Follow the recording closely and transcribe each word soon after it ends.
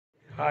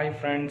Hi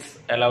friends,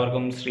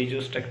 എല്ലാവർക്കും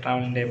ശ്രീജൂസ് tech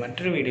ട്രാവലിൻ്റെ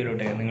മറ്റൊരു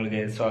വീഡിയോയിലോട്ട്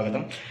നിങ്ങൾക്ക്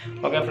സ്വാഗതം.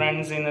 ഓക്കെ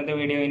ഫ്രണ്ട്സ്, ഇന്നത്തെ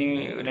വീഡിയോ ഇനി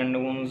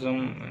 2-3 ദിവസം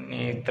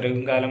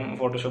ഇത്രയും കാലം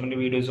ഫോട്ടോഷോപ്പിൻ്റെ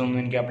വീഡിയോസൊന്നും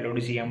എനിക്ക്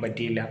അപ്ലോഡ് ചെയ്യാൻ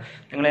പറ്റിയില്ല.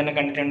 നിങ്ങൾ എന്നെ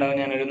കണ്ടിട്ടുണ്ടാവും,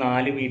 ഞാനൊരു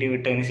 4 വീഡിയോ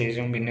ഇട്ടതിന്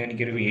ശേഷം പിന്നെ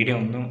എനിക്കൊരു വീഡിയോ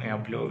ഒന്നും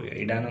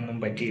ഇടാനൊന്നും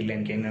പറ്റിയില്ല.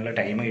 എനിക്ക് അതിനുള്ള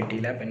ടൈം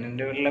കിട്ടിയില്ല. പിന്നെ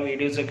എൻ്റെ ഉള്ള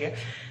വീഡിയോസൊക്കെ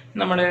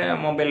നമ്മുടെ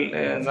മൊബൈൽ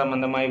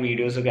സംബന്ധമായ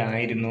വീഡിയോസൊക്കെ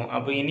ആയിരുന്നു.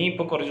 അപ്പോൾ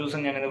ഇനിയിപ്പോൾ കുറച്ച്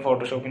ദിവസം ഞാനിത്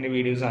ഫോട്ടോഷോപ്പിൻ്റെ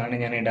വീഡിയോസാണ്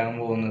ഞാൻ ഇടാൻ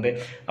പോകുന്നത്.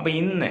 അപ്പോൾ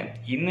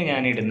ഇന്ന്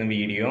ഞാൻ ഇടുന്ന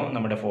വീഡിയോ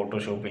നമ്മുടെ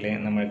ഫോട്ടോഷോപ്പിൽ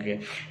നമുക്ക്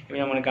ഇപ്പോൾ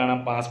നമ്മൾ കാണാം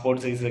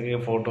പാസ്പോർട്ട് സൈസൊക്കെ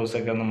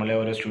ഫോട്ടോസൊക്കെ നമ്മളെ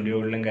ഓരോ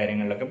സ്റ്റുഡിയോകളിലും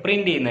കാര്യങ്ങളിലൊക്കെ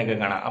പ്രിൻറ്റ് ചെയ്യുന്നതൊക്കെ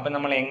കാണാം. അപ്പോൾ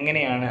നമ്മൾ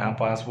എങ്ങനെയാണ് ആ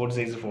പാസ്പോർട്ട്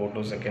സൈസ്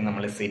ഫോട്ടോസൊക്കെ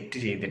നമ്മൾ സെറ്റ്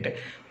ചെയ്തിട്ട്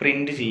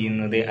പ്രിൻറ്റ്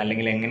ചെയ്യുന്നത്,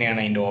 അല്ലെങ്കിൽ എങ്ങനെയാണ്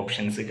അതിൻ്റെ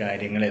ഓപ്ഷൻസ്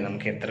കാര്യങ്ങൾ,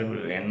 നമുക്ക് എത്ര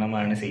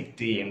എണ്ണമാണ്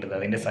സെറ്റ് ചെയ്യേണ്ടത്,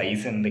 അതിൻ്റെ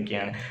സൈസ്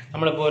എന്തൊക്കെയാണ്,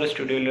 നമ്മളിപ്പോൾ ഓരോ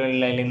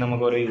സ്റ്റുഡിയോകളിലായാലും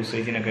നമുക്ക് ഓരോ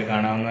യൂസേജിനൊക്കെ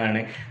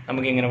കാണാവുന്നതാണ്.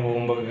 നമുക്ക് ഇങ്ങനെ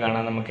പോകുമ്പോൾ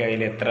കാണാം നമുക്ക്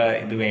അതിൽ എത്ര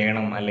ഇത്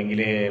വേണം, അല്ലെങ്കിൽ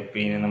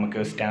പിന്നെ നമുക്ക്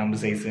സ്റ്റാമ്പ്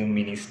സൈസ്,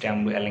 മിനി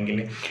സ്റ്റാമ്പ്, അല്ലെങ്കിൽ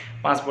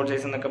പാസ്പോർട്ട്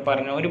സൈസ് എന്നൊക്കെ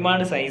പറഞ്ഞ്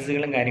ഒരുപാട്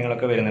സൈസുകളും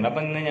കാര്യങ്ങളൊക്കെ വരുന്നുണ്ട്.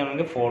 അപ്പോൾ ഇന്ന്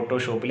ഞങ്ങൾക്ക്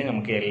ഫോട്ടോഷോപ്പിൽ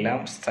നമുക്ക് എല്ലാ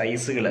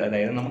സൈസുകൾ,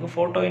 അതായത് നമുക്ക്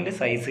ഫോട്ടോയിൻ്റെ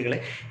സൈസുകൾ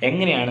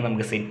എങ്ങനെയാണ്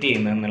നമുക്ക് സെറ്റ്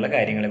ചെയ്യുന്നത് എന്നുള്ള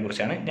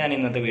കാര്യങ്ങളെക്കുറിച്ചാണ് ഞാൻ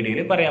ഇന്നത്തെ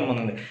വീഡിയോയിൽ പറയാൻ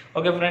പോകുന്നത്.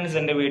 ഓക്കെ ഫ്രണ്ട്സ്,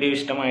 എൻ്റെ വീഡിയോ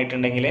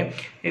ഇഷ്ടമായിട്ടുണ്ടെങ്കിൽ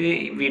ഇത്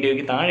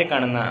വീഡിയോയ്ക്ക് താഴെ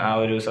കാണുന്ന ആ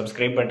ഒരു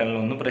സബ്സ്ക്രൈബ് ബട്ടണിൽ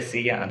ഒന്ന് പ്രസ്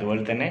ചെയ്യുക.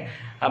 അതുപോലെ തന്നെ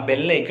ആ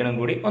ബെല്ലൈക്കണും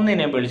കൂടി ഒന്ന്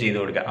എനേബിൾ ചെയ്ത്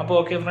കൊടുക്കുക. അപ്പോൾ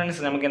ഓക്കെ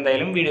ഫ്രണ്ട്സ്, നമുക്ക്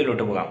എന്തായാലും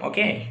വീഡിയോയിലോട്ട് പോകാം.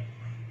 ഓക്കെ,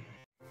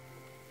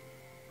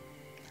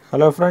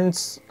 ഹലോ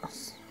ഫ്രണ്ട്സ്,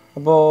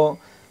 അപ്പോൾ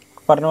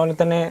പറഞ്ഞ പോലെ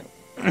തന്നെ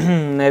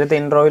നേരത്തെ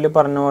ഇൻട്രോയിൽ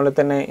പറഞ്ഞ പോലെ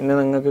തന്നെ ഇന്ന്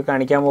നിങ്ങൾക്ക്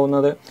കാണിക്കാൻ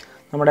പോകുന്നത്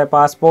നമ്മുടെ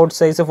പാസ്പോർട്ട്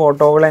സൈസ്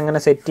ഫോട്ടോകൾ എങ്ങനെ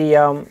സെറ്റ്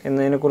ചെയ്യാം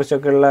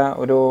എന്നതിനെക്കുറിച്ചൊക്കെയുള്ള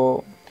ഒരു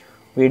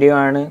വീഡിയോ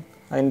ആണ്.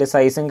 അതിൻ്റെ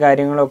സൈസും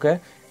കാര്യങ്ങളൊക്കെ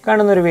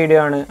കാണുന്നൊരു വീഡിയോ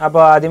ആണ്.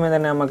 അപ്പോൾ ആദ്യമേ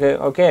തന്നെ നമുക്ക്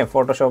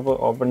ഫോട്ടോഷോപ്പ്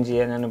ഓപ്പൺ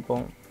ചെയ്യാം.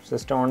 ഞാനിപ്പോൾ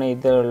സിസ്റ്റം ഓൺ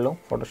ചെയ്തേ ഉള്ളൂ,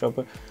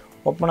 ഫോട്ടോഷോപ്പ്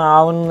ഓപ്പൺ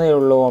ആവുന്നതേ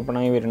ഉള്ളൂ,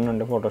 ഓപ്പണായി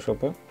വരുന്നുണ്ട്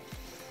ഫോട്ടോഷോപ്പ്.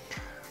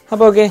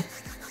 അപ്പോൾ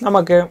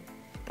നമുക്ക്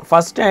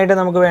ഫസ്റ്റായിട്ട്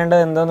നമുക്ക്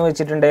വേണ്ടത് എന്താണെന്ന്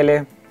വെച്ചിട്ടുണ്ടെങ്കിൽ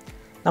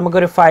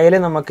നമുക്കൊരു ഫയൽ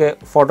നമുക്ക്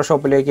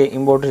ഫോട്ടോഷോപ്പിലേക്ക്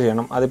ഇമ്പോർട്ട്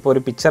ചെയ്യണം. അതിപ്പോൾ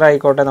ഒരു പിക്ചർ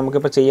ആയിക്കോട്ടെ,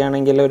 നമുക്കിപ്പോൾ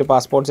ചെയ്യുകയാണെങ്കിൽ ഒരു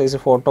പാസ്പോർട്ട് സൈസ്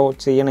ഫോട്ടോ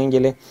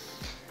ചെയ്യണമെങ്കിൽ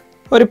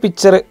ഒരു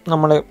പിക്ചർ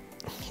നമ്മൾ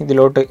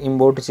ഇതിലോട്ട്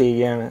ഇമ്പോർട്ട്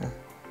ചെയ്യുകയാണ്.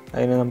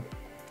 അതിന്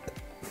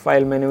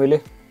ഫയൽ മെനുവിൽ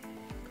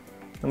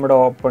നമ്മുടെ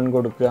ഓപ്പൺ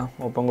കൊടുക്കുക.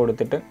 ഓപ്പൺ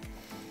കൊടുത്തിട്ട്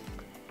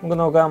നമുക്ക്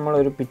നോക്കാം,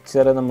 നമ്മളൊരു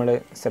പിക്ചർ നമ്മൾ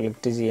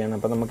സെലക്ട് ചെയ്യണം.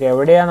 അപ്പോൾ നമുക്ക്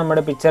എവിടെയാണ്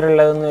നമ്മുടെ പിക്ചർ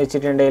ഉള്ളതെന്ന്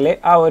വെച്ചിട്ടുണ്ടെങ്കിൽ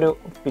ആ ഒരു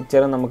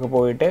പിക്ചർ നമുക്ക്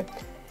പോയിട്ട്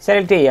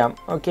സെലക്ട് ചെയ്യാം.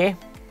 ഓക്കെ,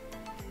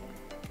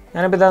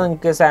 ഞാനിപ്പോൾ ഇതാ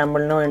നിങ്ങൾക്ക്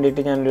സാമ്പിളിന്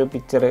വേണ്ടിയിട്ട് ഞാനൊരു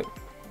പിക്ചർ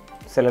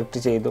സെലക്ട്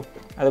ചെയ്തു.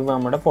 അതിപ്പോൾ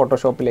നമ്മുടെ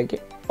ഫോട്ടോഷോപ്പിലേക്ക്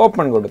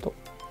ഓപ്പൺ കൊടുത്തു.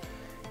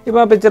 ഇപ്പോൾ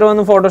ആ പിക്ചർ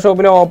വന്ന്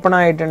ഫോട്ടോഷോപ്പിൽ ഓപ്പൺ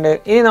ആയിട്ടുണ്ട്.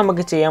 ഇനി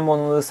നമുക്ക് ചെയ്യാൻ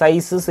പോകുന്നത്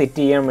സൈസ് സെറ്റ്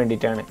ചെയ്യാൻ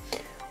വേണ്ടിയിട്ടാണ്.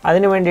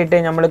 അതിന്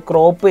വേണ്ടിയിട്ട് നമ്മൾ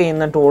ക്രോപ്പ്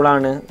ചെയ്യുന്ന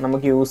ടൂളാണ്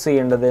നമുക്ക് യൂസ്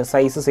ചെയ്യേണ്ടത്,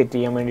 സൈസ് സെറ്റ്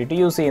ചെയ്യാൻ വേണ്ടിയിട്ട്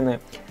യൂസ് ചെയ്യുന്നത്.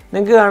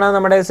 നിങ്ങൾക്ക് കാണാം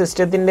നമ്മുടെ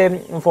സിസ്റ്റത്തിൻ്റെ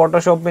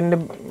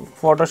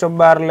ഫോട്ടോഷോപ്പ്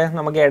ബാറിൽ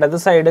നമുക്ക് ഇടത്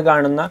സൈഡ്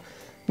കാണുന്ന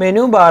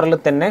മെനു ബാറിൽ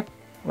തന്നെ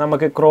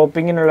നമുക്ക്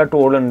ക്രോപ്പിങ്ങിനുള്ള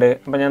ടൂളുണ്ട്.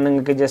 അപ്പോൾ ഞാൻ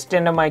നിങ്ങൾക്ക് ജസ്റ്റ്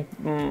എൻ്റെ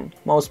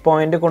മൗസ്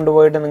പോയിൻ്റ്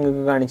കൊണ്ടുപോയിട്ട്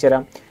നിങ്ങൾക്ക് കാണിച്ചു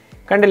തരാം.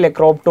 കണ്ടില്ലേ,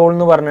 ക്രോപ്പ് ടൂൾ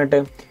എന്ന് പറഞ്ഞിട്ട്.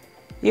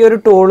 ഈ ഒരു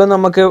ടൂള്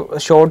നമുക്ക്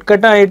ഷോർട്ട്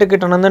കട്ടായിട്ട്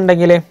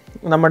കിട്ടണമെന്നുണ്ടെങ്കിൽ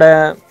നമ്മുടെ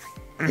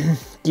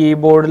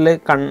കീബോർഡിൽ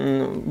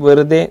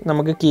വെറുതെ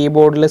നമുക്ക്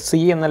കീബോർഡിൽ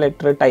C എന്ന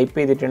ലെറ്റർ ടൈപ്പ്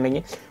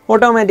ചെയ്തിട്ടുണ്ടെങ്കിൽ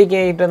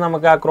ഓട്ടോമാറ്റിക്കായിട്ട്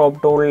നമുക്ക് ആ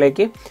ക്രോപ്പ്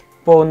ടൂളിലേക്ക്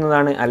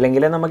പോകുന്നതാണ്.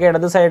 അല്ലെങ്കിൽ നമുക്ക്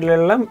ഇടത്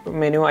സൈഡിലുള്ള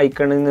മെനു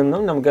ഐക്കണിൽ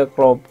നിന്നും നമുക്ക്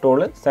ക്രോപ്പ്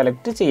ടൂൾ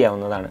സെലക്ട്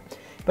ചെയ്യാവുന്നതാണ്.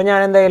 ഇപ്പോൾ ഞാൻ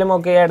എന്തായാലും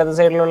ഇടത്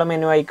സൈഡിലുള്ള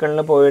മെനു ഐക്കണിൽ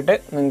പോയിട്ട്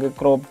നിങ്ങൾക്ക്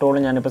ക്രോപ്പ് ടൂൾ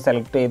ഞാനിപ്പോൾ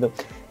സെലക്ട് ചെയ്തു.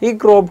 ഈ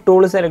ക്രോപ്പ്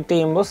ടൂൾ സെലക്ട്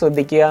ചെയ്യുമ്പോൾ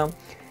ശ്രദ്ധിക്കുക,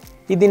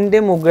 ഇതിൻ്റെ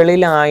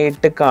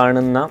മുകളിലായിട്ട്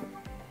കാണുന്ന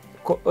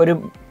ഒരു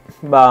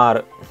ബാർ,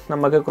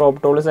 നമുക്ക്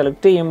ക്രോപ്പ് ടൂൾ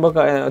സെലക്ട് ചെയ്യുമ്പോൾ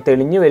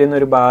തെളിഞ്ഞു വരുന്ന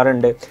ഒരു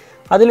ബാറുണ്ട്.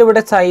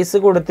 അതിലിവിടെ സൈസ്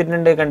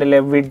കൊടുത്തിട്ടുണ്ട്, കണ്ടില്ലേ,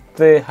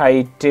 വിഡ്ത്ത്,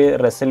 ഹൈറ്റ്,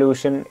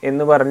 റെസൊല്യൂഷൻ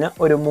എന്ന് പറഞ്ഞ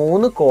ഒരു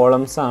 3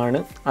 കോളംസ് ആണ്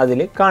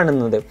അതിൽ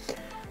കാണുന്നത്.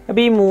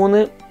 അപ്പോൾ ഈ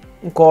 3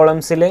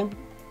 കോളംസിൽ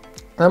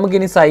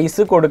നമുക്കിനി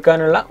സൈസ്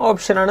കൊടുക്കാനുള്ള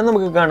ഓപ്ഷനാണ്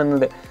നമുക്ക്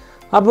കാണുന്നത്.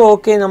 അപ്പോൾ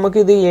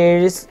നമുക്കിത്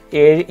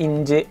 7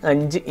 ഇഞ്ച്,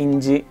 5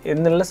 ഇഞ്ച്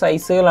എന്നുള്ള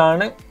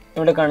സൈസുകളാണ്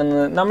ഇവിടെ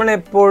കാണുന്നത്.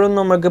 നമ്മളെപ്പോഴും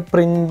നമുക്ക്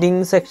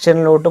പ്രിൻറ്റിങ്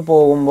സെക്ഷനിലോട്ട്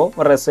പോകുമ്പോൾ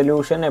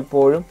റെസൊല്യൂഷൻ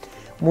എപ്പോഴും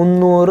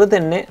 300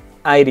 തന്നെ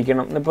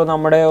ആയിരിക്കണം. ഇപ്പോൾ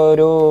നമ്മുടെ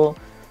ഒരു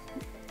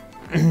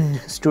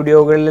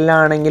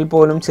സ്റ്റുഡിയോകളിലാണെങ്കിൽ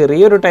പോലും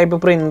ചെറിയൊരു ടൈപ്പ്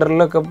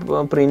പ്രിൻ്ററിലൊക്കെ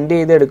പ്രിൻ്റ്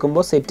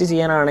ചെയ്തെടുക്കുമ്പോൾ സെറ്റ്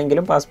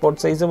ചെയ്യാനാണെങ്കിലും, പാസ്പോർട്ട്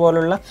സൈസ്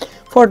പോലുള്ള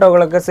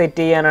ഫോട്ടോകളൊക്കെ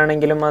സെറ്റ്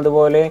ചെയ്യാനാണെങ്കിലും,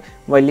 അതുപോലെ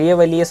വലിയ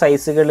വലിയ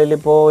സൈസുകളിൽ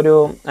ഇപ്പോൾ ഒരു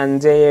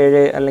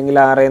 5:7 അല്ലെങ്കിൽ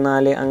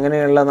 6:4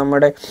 അങ്ങനെയുള്ള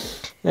നമ്മുടെ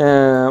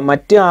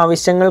മറ്റ്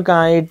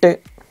ആവശ്യങ്ങൾക്കായിട്ട്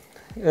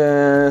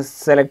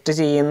സെലക്ട്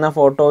ചെയ്യുന്ന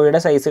ഫോട്ടോയുടെ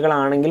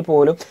സൈസുകളാണെങ്കിൽ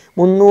പോലും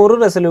 300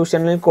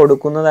 റെസൊല്യൂഷനിൽ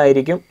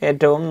കൊടുക്കുന്നതായിരിക്കും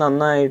ഏറ്റവും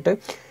നന്നായിട്ട്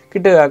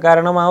കിട്ടുക.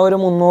 കാരണം ആ ഒരു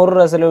 300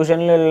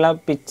 റെസൊല്യൂഷനിലുള്ള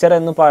പിക്ചർ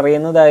എന്ന്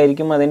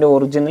പറയുന്നതായിരിക്കും അതിൻ്റെ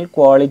ഒറിജിനൽ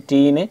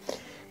ക്വാളിറ്റീനെ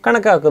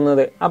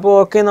കണക്കാക്കുന്നത്.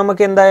 അപ്പോൾ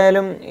നമുക്ക്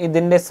എന്തായാലും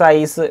ഇതിൻ്റെ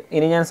സൈസ്,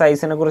 ഇനി ഞാൻ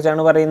സൈസിനെ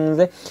കുറിച്ചാണ്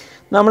പറയുന്നത്.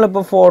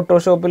 നമ്മളിപ്പോൾ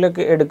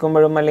ഫോട്ടോഷോപ്പിലൊക്കെ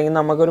എടുക്കുമ്പോഴും, അല്ലെങ്കിൽ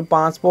നമുക്കൊരു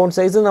പാസ്പോർട്ട്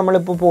സൈസ്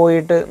നമ്മളിപ്പോൾ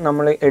പോയിട്ട്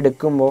നമ്മൾ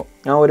എടുക്കുമ്പോൾ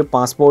ആ ഒരു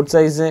പാസ്പോർട്ട്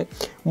സൈസ്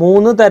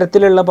 3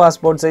 തരത്തിലുള്ള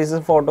പാസ്പോർട്ട് സൈസ്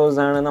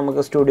ഫോട്ടോസാണ്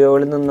നമുക്ക്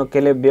സ്റ്റുഡിയോകളിൽ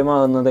നിന്നൊക്കെ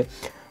ലഭ്യമാകുന്നത്.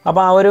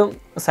 അപ്പോൾ ആ ഒരു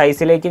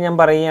സൈസിലേക്ക് ഞാൻ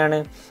പറയുകയാണ്.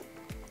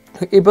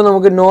 ഇപ്പോൾ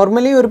നമുക്ക്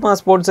നോർമലി ഒരു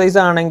പാസ്പോർട്ട് സൈസ്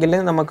ആണെങ്കിൽ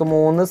നമുക്ക്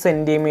 3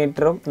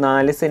 സെൻറ്റിമീറ്ററും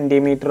 4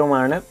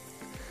 സെൻറ്റിമീറ്ററുമാണ്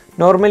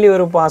നോർമലി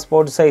ഒരു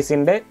പാസ്പോർട്ട്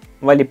സൈസിൻ്റെ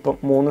വലിപ്പം.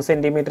 3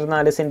 സെൻറ്റിമീറ്റർ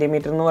 4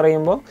 സെൻറ്റിമീറ്റർ എന്ന്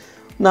പറയുമ്പോൾ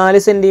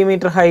 4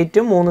 സെൻറ്റിമീറ്റർ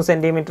ഹൈറ്റും 3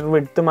 സെൻറ്റിമീറ്റർ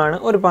വിഡ്ത്തുമാണ്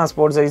ഒരു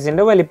പാസ്പോർട്ട്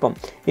സൈസിൻ്റെ വലിപ്പം.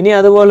 ഇനി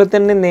അതുപോലെ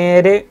തന്നെ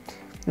നേരെ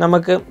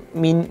നമുക്ക്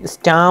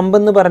സ്റ്റാമ്പ്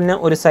എന്ന് പറഞ്ഞ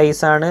ഒരു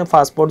സൈസാണ്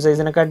പാസ്പോർട്ട്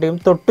സൈസിനെക്കാട്ടിയും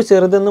തൊട്ട്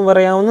ചെറുതെന്ന്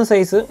പറയാവുന്ന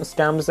സൈസ്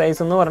സ്റ്റാമ്പ് സൈസ്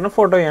എന്ന് പറഞ്ഞ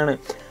ഫോട്ടോയാണ്.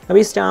 അപ്പോൾ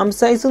ഈ സ്റ്റാമ്പ്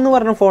സൈസ് എന്ന്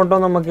പറഞ്ഞ ഫോട്ടോ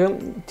നമുക്ക്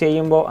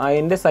ചെയ്യുമ്പോൾ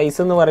അതിൻ്റെ സൈസ്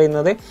എന്ന്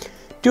പറയുന്നത്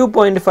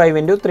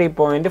 2.5 ×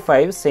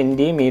 3.5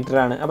 സെൻറ്റിമീറ്റർ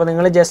ആണ്. അപ്പോൾ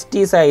നിങ്ങൾ ജസ്റ്റ്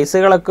ഈ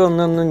സൈസുകളൊക്കെ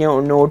ഒന്ന്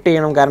നോട്ട്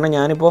ചെയ്യണം. കാരണം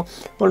ഞാനിപ്പോൾ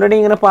ഓൾറെഡി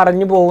ഇങ്ങനെ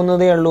പറഞ്ഞു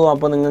പോകുന്നതേ ഉള്ളൂ.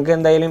 അപ്പോൾ നിങ്ങൾക്ക്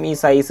എന്തായാലും ഈ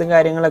സൈസും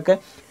കാര്യങ്ങളൊക്കെ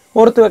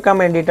ഓർത്ത് വെക്കാൻ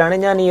വേണ്ടിയിട്ടാണ്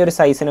ഞാൻ ഈ ഒരു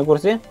സൈസിനെ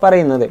കുറിച്ച്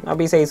പറയുന്നത്.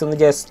 അപ്പോൾ ഈ സൈസ് ഒന്ന്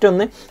ജസ്റ്റ്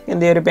ഒന്ന്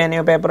എന്തെങ്കിലും ഒരു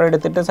പേനയോ പേപ്പറോ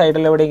എടുത്തിട്ട്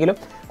സൈഡിൽ എവിടെയെങ്കിലും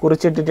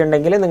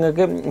കുറിച്ചിട്ടിട്ടുണ്ടെങ്കിൽ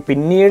നിങ്ങൾക്ക്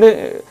പിന്നീട്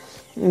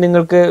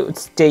നിങ്ങൾക്ക്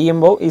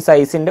ചെയ്യുമ്പോൾ ഈ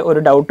സൈസിൻ്റെ ഒരു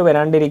ഡൗട്ട്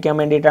വരാണ്ടിരിക്കാൻ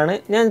വേണ്ടിയിട്ടാണ്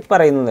ഞാൻ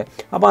പറയുന്നത്.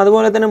 അപ്പോൾ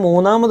അതുപോലെ തന്നെ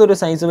മൂന്നാമതൊരു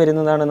സൈസ്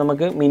വരുന്നതാണ്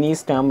നമുക്ക് മിനി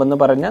സ്റ്റാമ്പ് എന്ന്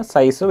പറഞ്ഞ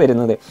സൈസ്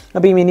വരുന്നത്.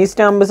 അപ്പോൾ ഈ മിനി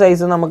സ്റ്റാമ്പ്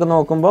സൈസ് നമുക്ക്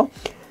നോക്കുമ്പോൾ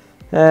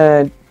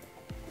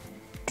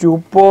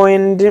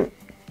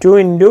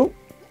 2.2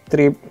 ×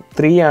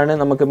 3 ആണ്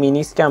നമുക്ക്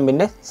മിനി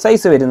സ്റ്റാമ്പിൻ്റെ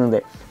സൈസ് വരുന്നത്.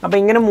 അപ്പോൾ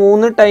ഇങ്ങനെ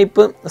 3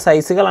 ടൈപ്പ്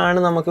സൈസുകളാണ്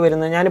നമുക്ക്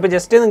വരുന്നത്. ഞാനിപ്പോൾ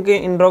ജസ്റ്റ് നിങ്ങൾക്ക്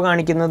ഇൻട്രോ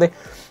കാണിക്കുന്നത്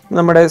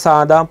നമ്മുടെ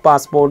സാധാ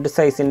പാസ്പോർട്ട്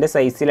സൈസിൻ്റെ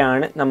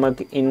സൈസിലാണ്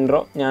നമുക്ക്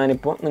ഇൻട്രോ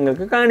ഞാനിപ്പോൾ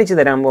നിങ്ങൾക്ക് കാണിച്ചു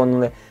തരാൻ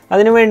പോകുന്നത്.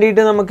 അതിന്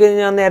വേണ്ടിയിട്ട് നമുക്ക്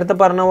ഞാൻ നേരത്തെ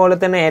പറഞ്ഞ പോലെ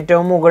തന്നെ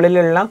ഏറ്റവും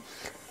മുകളിലുള്ള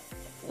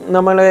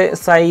നമ്മൾ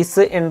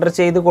സൈസ് എൻ്റർ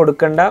ചെയ്ത്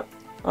കൊടുക്കേണ്ട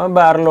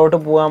ബാറിലോട്ട്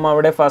പോകാം.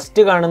 അവിടെ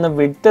ഫസ്റ്റ് കാണുന്ന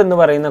വിഡ്ത്ത് എന്ന്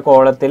പറയുന്ന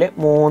കോളത്തിൽ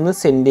 3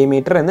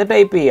 സെൻറ്റിമീറ്റർ എന്ന്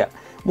ടൈപ്പ്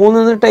ചെയ്യുക.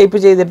 3 ടൈപ്പ്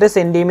ചെയ്തിട്ട്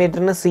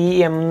സെൻറ്റിമീറ്ററിന്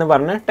CM എന്ന്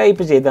പറഞ്ഞ്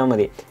ടൈപ്പ് ചെയ്താൽ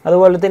മതി.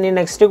 അതുപോലെ തന്നെ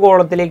നെക്സ്റ്റ്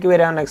കോളത്തിലേക്ക്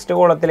വരാം. നെക്സ്റ്റ്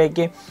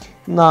കോളത്തിലേക്ക്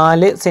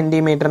 4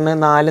 സെൻറ്റിമീറ്ററിന്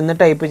 4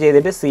 ടൈപ്പ്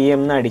ചെയ്തിട്ട്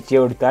CM എന്ന് അടിച്ചു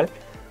കൊടുത്താൽ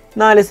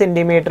 4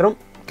 സെൻറ്റിമീറ്ററും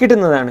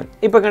കിട്ടുന്നതാണ്.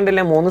 ഇപ്പോൾ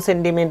കണ്ടില്ലേ 3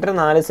 സെൻറ്റിമീറ്റർ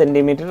 4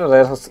 സെൻറ്റിമീറ്റർ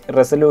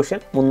റെസൊല്യൂഷൻ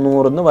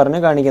 300 എന്ന്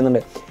പറഞ്ഞ്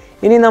കാണിക്കുന്നുണ്ട്.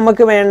 ഇനി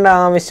നമുക്ക് വേണ്ട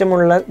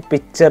ആവശ്യമുള്ള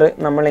പിക്ചർ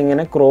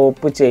നമ്മളിങ്ങനെ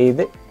ക്രോപ്പ്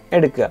ചെയ്ത്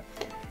എടുക്കുക.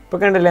 ഇപ്പോൾ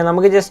കണ്ടില്ലേ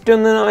നമുക്ക് ജസ്റ്റ്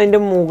ഒന്ന് അതിൻ്റെ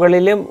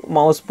മുകളിൽ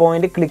മൗസ്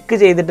പോയിൻ്റ് ക്ലിക്ക്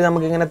ചെയ്തിട്ട്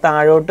നമുക്കിങ്ങനെ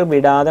താഴോട്ട്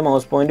വിടാതെ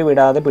മൗസ് പോയിൻ്റ്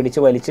വിടാതെ പിടിച്ച്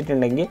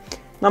വലിച്ചിട്ടുണ്ടെങ്കിൽ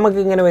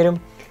നമുക്കിങ്ങനെ വരും.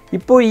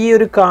 ഇപ്പോൾ ഈ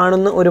ഒരു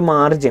കാണുന്ന ഒരു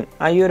മാർജിൻ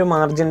ഈ ഒരു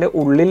മാർജിൻ്റെ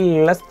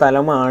ഉള്ളിലുള്ള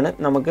സ്ഥലമാണ്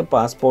നമുക്ക്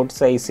പാസ്പോർട്ട്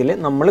സൈസിൽ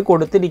നമ്മൾ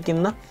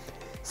കൊടുത്തിരിക്കുന്ന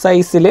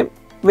സൈസിൽ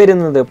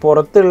വരുന്നത്.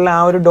 പുറത്തുള്ള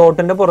ആ ഒരു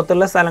ഡോട്ടിൻ്റെ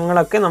പുറത്തുള്ള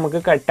സ്ഥലങ്ങളൊക്കെ നമുക്ക്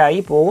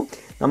കട്ടായി പോകും.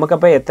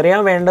 നമുക്കപ്പോൾ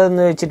എത്രയാണ്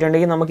വേണ്ടതെന്ന്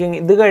വെച്ചിട്ടുണ്ടെങ്കിൽ നമുക്ക്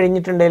ഇത്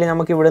കഴിഞ്ഞിട്ടുണ്ടെങ്കിൽ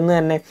നമുക്ക് ഇവിടുന്ന്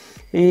തന്നെ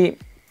ഈ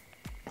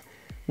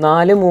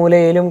 4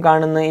 മൂലയിലും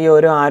കാണുന്ന ഈ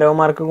ഒരു ആരോ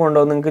മാർക്ക്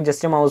കൊണ്ടുപോകും. നിങ്ങൾക്ക്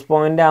ജസ്റ്റ് മൗസ്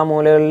പോയിൻ്റ് ആ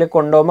മൂലകളിൽ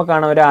കൊണ്ടുപോകുമ്പോൾ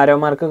കാണാം ഒരു ആരോ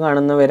മാർക്ക്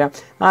കാണുന്ന വരാം.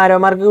 ആ ആരോ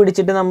മാർക്ക്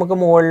പിടിച്ചിട്ട് നമുക്ക്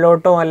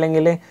മുകളിലോട്ടോ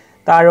അല്ലെങ്കിൽ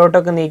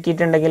താഴോട്ടൊക്കെ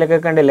നീക്കിയിട്ടുണ്ടെങ്കിലൊക്കെ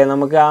കണ്ടില്ലേ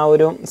നമുക്ക് ആ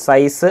ഒരു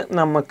സൈസ്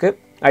നമുക്ക്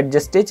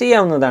അഡ്ജസ്റ്റ്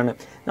ചെയ്യാവുന്നതാണ്.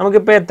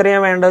 നമുക്കിപ്പോൾ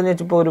എത്രയാണ് വേണ്ടതെന്ന്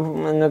വെച്ചപ്പോൾ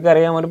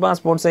നിങ്ങൾക്കറിയാം ഒരു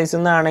പാസ്പോർട്ട് സൈസ്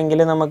എന്നാണെങ്കിൽ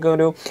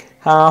നമുക്കൊരു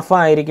ഹാഫ്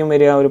ആയിരിക്കും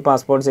വരിക ഒരു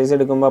പാസ്പോർട്ട് സൈസ്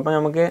എടുക്കുമ്പോൾ. അപ്പോൾ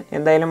നമുക്ക്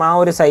എന്തായാലും ആ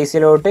ഒരു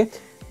സൈസിലോട്ട്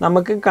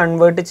നമുക്ക്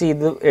കൺവേർട്ട്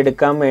ചെയ്ത്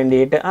എടുക്കാൻ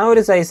വേണ്ടിയിട്ട് ആ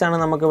ഒരു സൈസാണ്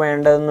നമുക്ക്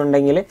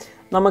വേണ്ടതെന്നുണ്ടെങ്കിൽ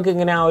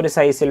നമുക്കിങ്ങനെ ആ ഒരു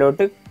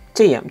സൈസിലോട്ട്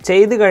ചെയ്യാം.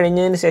 ചെയ്ത്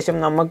കഴിഞ്ഞതിന് ശേഷം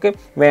നമുക്ക്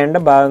വേണ്ട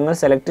ഭാഗങ്ങൾ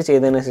സെലക്ട്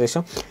ചെയ്തതിന്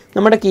ശേഷം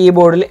നമ്മുടെ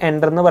കീബോർഡിൽ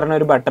എൻ്റർ എന്ന് പറഞ്ഞ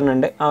ഒരു ബട്ടൺ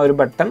ഉണ്ട്. ആ ഒരു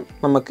ബട്ടൺ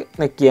നമുക്ക്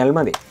ഞെക്കിയാൽ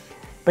മതി.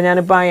 ഇപ്പോൾ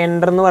ഞാനിപ്പോൾ ആ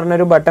എൻ്റർ എന്ന്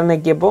പറഞ്ഞൊരു ബട്ടൺ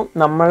ഞെക്കിയപ്പോൾ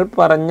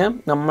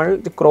നമ്മൾ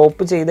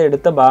ക്രോപ്പ്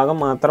ചെയ്തെടുത്ത ഭാഗം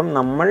മാത്രം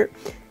നമ്മൾ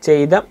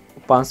ചെയ്ത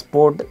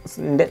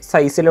പാസ്പോർട്ടിൻ്റെ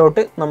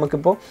സൈസിലോട്ട്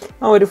നമുക്കിപ്പോൾ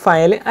ആ ഒരു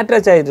ഫയൽ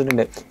അറ്റാച്ച്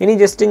ചെയ്തിട്ടുണ്ട്. ഇനി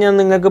ജസ്റ്റ് ഞാൻ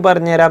നിങ്ങൾക്ക്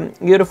പറഞ്ഞുതരാം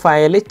ഈ ഒരു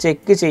ഫയൽ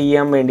ചെക്ക്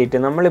ചെയ്യാൻ വേണ്ടിയിട്ട്.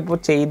 നമ്മളിപ്പോൾ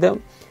ചെയ്ത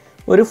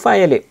ഒരു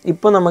ഫയൽ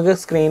ഇപ്പോൾ നമുക്ക്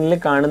സ്ക്രീനിൽ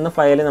കാണുന്ന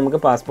ഫയൽ നമുക്ക്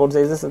പാസ്പോർട്ട്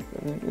സൈസ്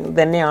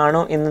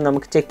തന്നെയാണോ എന്ന്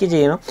നമുക്ക് ചെക്ക്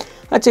ചെയ്യണം.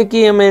 ആ ചെക്ക്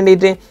ചെയ്യാൻ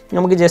വേണ്ടിയിട്ട്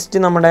നമുക്ക് ജസ്റ്റ്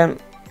നമ്മുടെ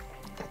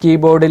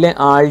കീബോർഡിൽ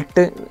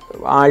ആൾട്ട്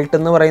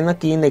എന്ന് പറയുന്ന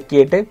കീ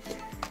ഞെക്കിയിട്ട്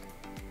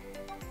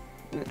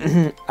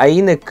ഐ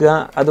ഞെക്കുക.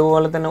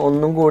 അതുപോലെ തന്നെ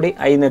ഒന്നും കൂടി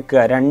ഐ ഞെക്കുക.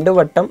 2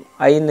 വട്ടം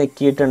ഐ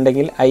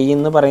ഞെക്കിയിട്ടുണ്ടെങ്കിൽ ഐ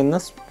എന്ന് പറയുന്ന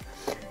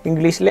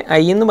ഇംഗ്ലീഷിൽ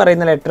ഐ എന്ന്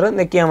പറയുന്ന ലെറ്റർ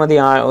ഞെക്കിയാൽ മതി.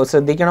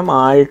 ശ്രദ്ധിക്കണം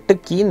ആൾട്ട്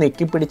കീ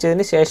ഞെക്കി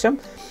പിടിച്ചതിന് ശേഷം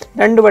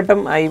 2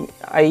 വട്ടം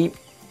ഐ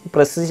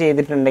പ്രസ്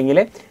ചെയ്തിട്ടുണ്ടെങ്കിൽ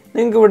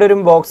നിങ്ങൾക്ക് ഇവിടെ ഒരു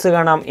ബോക്സ്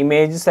കാണാം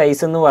ഇമേജ്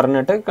സൈസ് എന്ന്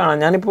പറഞ്ഞിട്ട് കാണാം.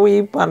 ഞാനിപ്പോൾ ഈ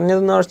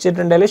പറഞ്ഞതെന്ന്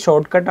വെച്ചിട്ടുണ്ടെങ്കിൽ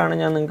ഷോർട്ട് കട്ടാണ്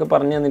ഞാൻ നിങ്ങൾക്ക്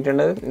പറഞ്ഞു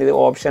തന്നിട്ടുണ്ട്. ഇത്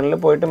ഓപ്ഷനിൽ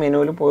പോയിട്ട്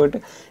മെനുവിൽ പോയിട്ട്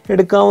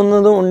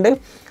എടുക്കാവുന്നതും ഉണ്ട്.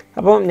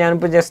 അപ്പോൾ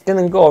ഞാനിപ്പോൾ ജസ്റ്റ്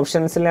നിങ്ങൾക്ക്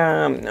ഓപ്ഷൻസിൽ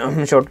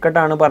ഷോർട്ട്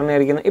കട്ടാണ്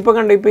പറഞ്ഞിരിക്കുന്നത്.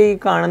 ഇപ്പോൾ ഇപ്പോൾ ഈ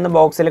കാണുന്ന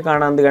ബോക്സിൽ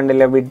കാണാൻ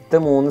കണ്ടില്ല വിഡ്ത്ത്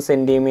 3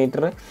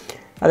 സെൻറ്റിമീറ്റർ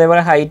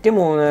അതേപോലെ ഹൈറ്റ്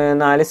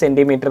 4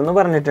 സെൻറ്റിമീറ്റർ എന്ന്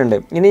പറഞ്ഞിട്ടുണ്ട്.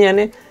 ഇനി ഞാൻ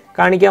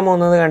കാണിക്കാൻ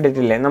പോകുന്നത്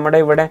കണ്ടിട്ടില്ലേ നമ്മുടെ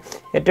ഇവിടെ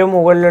ഏറ്റവും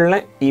മുകളിലുള്ള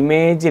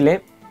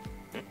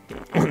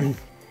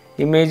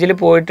ഇമേജിൽ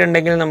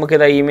പോയിട്ടുണ്ടെങ്കിൽ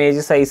നമുക്കിത്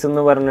ഇമേജ് സൈസ്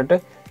എന്ന് പറഞ്ഞിട്ട്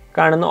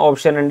കാണുന്ന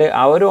ഓപ്ഷൻ ഉണ്ട്.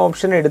 ആ ഒരു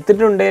ഓപ്ഷൻ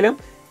എടുത്തിട്ടുണ്ടെങ്കിലും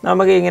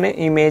നമുക്ക് ഇങ്ങനെ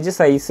ഇമേജ്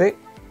സൈസ്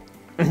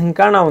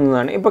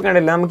കാണാവുന്നതാണ്. ഇപ്പോൾ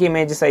കണ്ടില്ല നമുക്ക്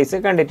ഇമേജ് സൈസ്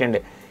കണ്ടിട്ടുണ്ട്.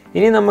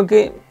 ഇനി നമുക്ക്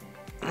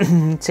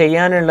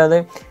ചെയ്യാനുള്ളത്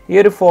ഈ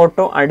ഒരു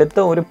ഫോട്ടോ അടുത്ത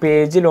ഒരു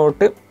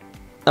പേജിലോട്ട്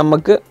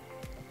നമുക്ക്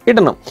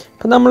ഇടണം.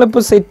 അപ്പോൾ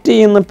നമ്മളിപ്പോൾ സെറ്റ്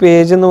ചെയ്യുന്ന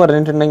പേജ് എന്ന്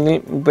പറഞ്ഞിട്ടുണ്ടെങ്കിൽ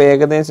ഇപ്പോൾ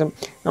ഏകദേശം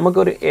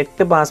നമുക്കൊരു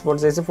 8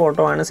 പാസ്പോർട്ട് സൈസ്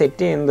ഫോട്ടോ ആണ്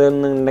സെറ്റ്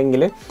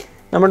ചെയ്യുന്നതെന്നുണ്ടെങ്കിൽ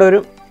നമ്മുടെ ഒരു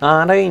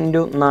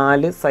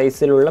 6x4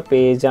 സൈസിലുള്ള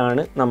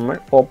പേജാണ് നമ്മൾ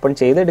ഓപ്പൺ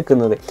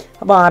ചെയ്തെടുക്കുന്നത്.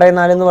 അപ്പോൾ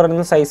 6x4 എന്ന്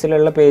പറയുന്ന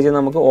സൈസിലുള്ള പേജ്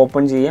നമുക്ക്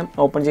ഓപ്പൺ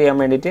ചെയ്യാൻ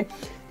വേണ്ടിയിട്ട്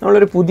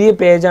നമ്മളൊരു പുതിയ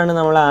പേജാണ്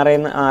നമ്മൾ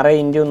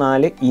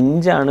 6x4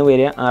 ഇഞ്ചാണ്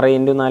വരിക.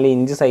 6x4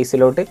 ഇഞ്ച്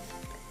സൈസിലോട്ട്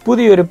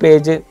പുതിയൊരു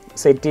പേജ്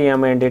സെറ്റ് ചെയ്യാൻ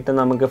വേണ്ടിയിട്ട്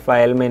നമുക്ക്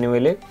ഫയൽ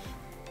മെനുവിൽ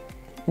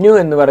ന്യൂ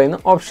എന്ന് പറയുന്ന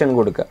ഓപ്ഷൻ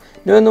കൊടുക്കുക.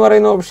 ന്യൂ എന്ന്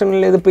പറയുന്ന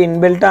ഓപ്ഷനിൽ ഇതിപ്പോൾ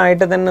ഇൻബിൽട്ട്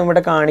ആയിട്ട് തന്നെ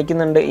ഇവിടെ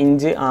കാണിക്കുന്നുണ്ട്.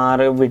 ഇഞ്ച്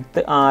 6,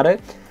 വിഡ്ത്ത് 6,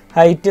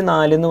 ഹൈറ്റ്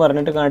 4 എന്ന്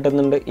പറഞ്ഞിട്ട്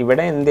കാട്ടുന്നുണ്ട്.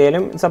 ഇവിടെ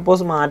എന്തെങ്കിലും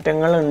സപ്പോസ്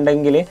മാറ്റങ്ങൾ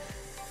ഉണ്ടെങ്കിൽ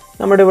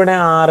നമ്മുടെ ഇവിടെ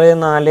 6,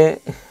 4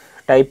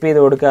 ടൈപ്പ് ചെയ്ത്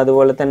കൊടുക്കുക.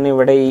 അതുപോലെ തന്നെ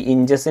ഇവിടെ ഈ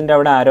ഇഞ്ചസിൻ്റെ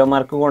അവിടെ ആരോ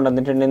മാർക്ക്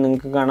കൊണ്ടുവന്നിട്ടുണ്ടെങ്കിൽ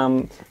നിങ്ങൾക്ക് കാണാം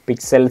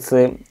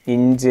പിക്സൽസ്,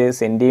 ഇഞ്ച്,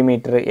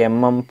 സെൻറ്റിമീറ്റർ,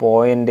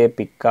 പോയിൻ്റ്,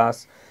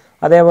 പിക്കാസ്,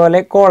 അതേപോലെ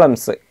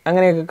കോളംസ്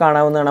അങ്ങനെയൊക്കെ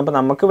കാണാവുന്നതാണ്. അപ്പോൾ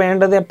നമുക്ക്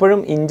വേണ്ടത് എപ്പോഴും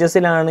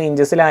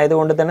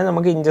ഇഞ്ചസിലായതുകൊണ്ട് തന്നെ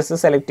നമുക്ക് ഇഞ്ചസ്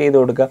സെലക്ട് ചെയ്ത്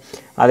കൊടുക്കുക.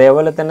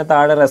 അതേപോലെ തന്നെ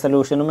താഴെ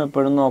റെസൊല്യൂഷനും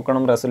എപ്പോഴും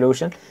നോക്കണം.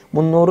 റെസൊല്യൂഷൻ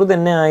 300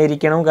 തന്നെ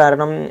ആയിരിക്കണം.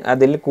 കാരണം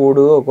അതിൽ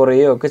കൂടുകയോ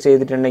കുറയുകയോ ഒക്കെ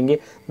ചെയ്തിട്ടുണ്ടെങ്കിൽ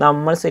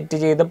നമ്മൾ സെറ്റ്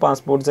ചെയ്ത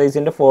പാസ്പോർട്ട്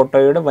സൈസിൻ്റെ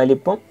ഫോട്ടോയുടെ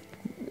വലിപ്പം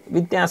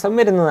വ്യത്യാസം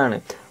വരുന്നതാണ്.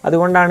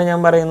 അതുകൊണ്ടാണ്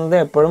ഞാൻ പറയുന്നത്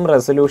എപ്പോഴും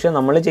റെസൊല്യൂഷൻ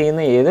നമ്മൾ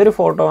ചെയ്യുന്ന ഏതൊരു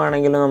ഫോട്ടോ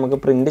ആണെങ്കിലും നമുക്ക്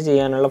പ്രിൻറ്റ്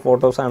ചെയ്യാനുള്ള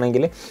ഫോട്ടോസ്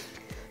ആണെങ്കിൽ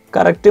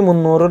കറക്റ്റ്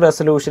 300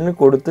 റെസൊല്യൂഷൻ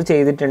കൊടുത്ത്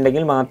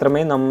ചെയ്തിട്ടുണ്ടെങ്കിൽ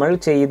മാത്രമേ നമ്മൾ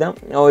ചെയ്ത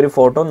ഒരു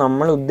ഫോട്ടോ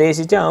നമ്മൾ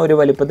ഉദ്ദേശിച്ച ആ ഒരു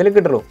വലിപ്പത്തിൽ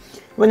കിട്ടുള്ളൂ.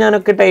 അപ്പോൾ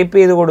ഞാനൊക്കെ ടൈപ്പ്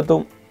ചെയ്ത് കൊടുത്തു,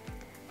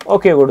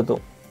 ഓക്കെ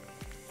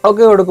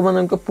കൊടുക്കുമ്പോൾ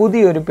നമുക്ക്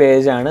പുതിയൊരു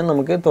പേജാണ്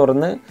നമുക്ക്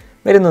തുറന്ന്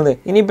വരുന്നത്.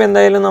 ഇനിയിപ്പോൾ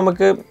എന്തായാലും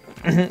നമുക്ക്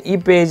ഈ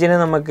പേജിനെ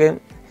നമുക്ക്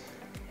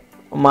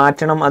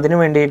മാറ്റണം. അതിന്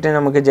വേണ്ടിയിട്ട്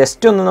നമുക്ക്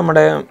ജസ്റ്റ് ഒന്ന്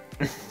നമ്മുടെ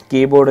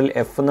കീബോർഡിൽ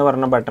F എന്ന്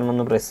പറഞ്ഞ ബട്ടൺ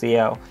ഒന്ന് പ്രസ്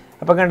ചെയ്യാമോ.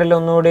 അപ്പോൾ കണ്ടില്ല,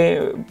 ഒന്നുകൂടി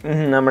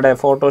നമ്മുടെ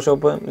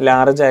ഫോട്ടോഷോപ്പ്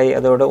ലാർജായി.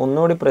 അതോടെ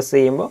ഒന്നുകൂടി പ്രസ്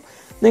ചെയ്യുമ്പോൾ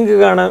നിങ്ങൾക്ക്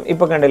കാണാം.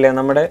 ഇപ്പോൾ കണ്ടില്ലേ,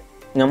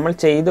 നമ്മൾ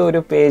ചെയ്ത ഒരു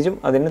പേജും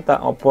അതിന്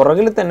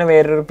പുറകിൽ തന്നെ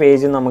വേറൊരു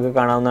പേജും നമുക്ക്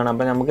കാണാവുന്നതാണ്.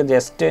 അപ്പോൾ നമുക്ക്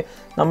ജസ്റ്റ്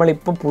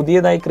നമ്മളിപ്പോൾ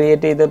പുതിയതായി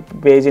ക്രിയേറ്റ് ചെയ്ത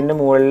പേജിൻ്റെ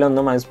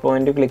മുകളിലൊന്ന് മൗസ്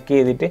പോയിൻ്റ് ക്ലിക്ക്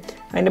ചെയ്തിട്ട്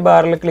അതിൻ്റെ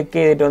ബാറിൽ ക്ലിക്ക്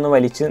ചെയ്തിട്ട് ഒന്ന്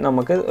വലിച്ച്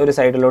നമുക്ക് ഒരു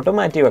സൈഡിലോട്ട്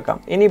മാറ്റി വെക്കാം.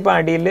 ഇനിയിപ്പോൾ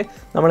അടിയിൽ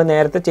നമ്മൾ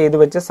നേരത്തെ ചെയ്തു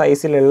വെച്ച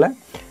സൈസിലുള്ള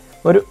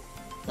ഒരു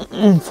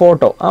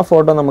ആ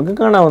ഫോട്ടോ നമുക്ക്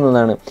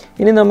കാണാവുന്നതാണ്.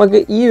 ഇനി നമുക്ക്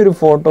ഈ ഒരു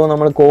ഫോട്ടോ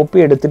നമ്മൾ കോപ്പി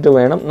എടുത്തിട്ട്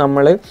വേണം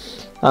നമ്മൾ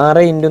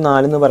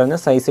 6x4 എന്ന് പറഞ്ഞ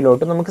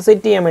സൈസിലോട്ട് നമുക്ക്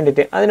സെറ്റ് ചെയ്യാൻ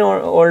വേണ്ടിയിട്ട്. അതിന്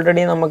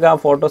ഓൾറെഡി നമുക്ക് ആ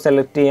ഫോട്ടോ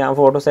സെലക്ട് ചെയ്യാം. ആ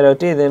ഫോട്ടോ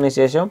സെലക്ട് ചെയ്തതിന്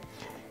ശേഷം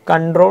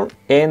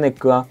Ctrl+A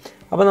നിൽക്കുക.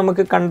 അപ്പോൾ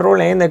നമുക്ക്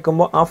Ctrl+A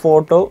നിൽക്കുമ്പോൾ ആ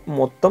ഫോട്ടോ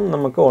മൊത്തം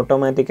നമുക്ക്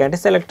ഓട്ടോമാറ്റിക്കായിട്ട്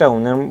സെലക്ട് ആവും.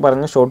 ഞാൻ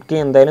പറഞ്ഞ ഷോർട്ട് കീ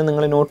എന്തായാലും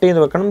നിങ്ങൾ നോട്ട്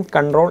ചെയ്ത് വെക്കണം.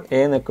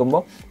 Ctrl+A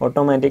നിൽക്കുമ്പോൾ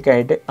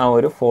ഓട്ടോമാറ്റിക്കായിട്ട് ആ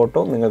ഒരു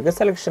ഫോട്ടോ നിങ്ങൾക്ക്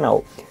സെലക്ഷൻ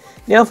ആവും.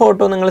 ഇനി ആ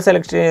ഫോട്ടോ നിങ്ങൾ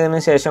സെലക്ട് ചെയ്തതിന്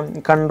ശേഷം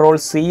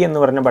Ctrl+C എന്ന്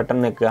പറഞ്ഞ ബട്ടൺ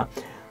നിൽക്കുക.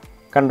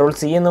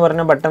 Ctrl+C എന്ന്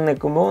പറഞ്ഞ ബട്ടൺ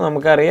നിൽക്കുമ്പോൾ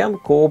നമുക്കറിയാം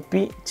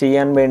കോപ്പി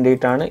ചെയ്യാൻ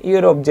വേണ്ടിയിട്ടാണ് ഈ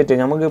ഒരു ഒബ്ജക്റ്റ്.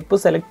 നമുക്കിപ്പോൾ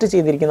സെലക്ട്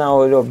ചെയ്തിരിക്കുന്ന ആ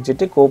ഒരു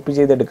ഒബ്ജക്റ്റ് കോപ്പി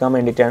ചെയ്തെടുക്കാൻ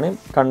വേണ്ടിയിട്ടാണ്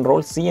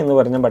Ctrl+C എന്ന്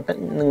പറഞ്ഞ ബട്ടൺ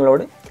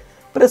നിങ്ങളോട്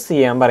പ്രസ്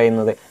ചെയ്യാൻ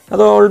പറയുന്നത്.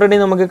 അത് ഓൾറെഡി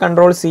നമുക്ക്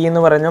Ctrl+C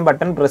എന്ന് പറഞ്ഞ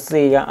ബട്ടൺ പ്രസ്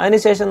ചെയ്യുക.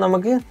 അതിനുശേഷം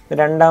നമുക്ക്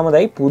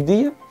രണ്ടാമതായി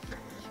പുതിയ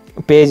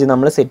പേജ്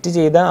നമ്മൾ സെറ്റ്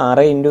ചെയ്ത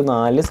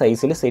 6x4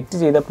 സൈസിൽ സെറ്റ്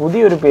ചെയ്ത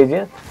പുതിയൊരു പേജ്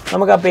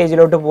നമുക്ക് ആ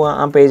പേജിലോട്ട് പോകാം.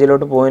 ആ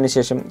പേജിലോട്ട് പോയതിന്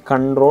ശേഷം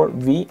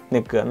Ctrl+V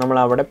നിൽക്കുക. നമ്മൾ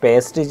അവിടെ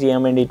പേസ്റ്റ്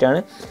ചെയ്യാൻ വേണ്ടിയിട്ടാണ്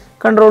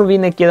Ctrl+V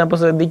നിൽക്കിയത്. അപ്പോൾ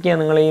ശ്രദ്ധിക്കുക,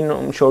 നിങ്ങൾ ഈ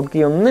ഷോർട്ട്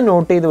കീ ഒന്ന്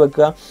നോട്ട് ചെയ്ത്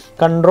വെക്കുക.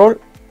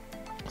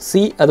 Ctrl+C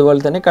അതുപോലെ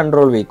തന്നെ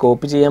Ctrl+V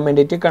കോപ്പി ചെയ്യാൻ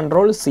വേണ്ടിയിട്ട്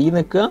Ctrl+C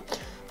നിൽക്കുക.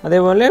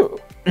 അതേപോലെ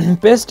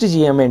പേസ്റ്റ്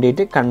ചെയ്യാൻ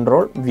വേണ്ടിയിട്ട്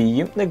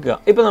Ctrl+Vയും നിൽക്കുക.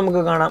 ഇപ്പോൾ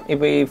നമുക്ക് കാണാം,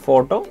 ഇപ്പോൾ ഈ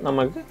ഫോട്ടോ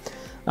നമുക്ക്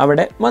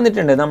അവിടെ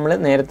വന്നിട്ടുണ്ട്. നമ്മൾ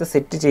നേരത്തെ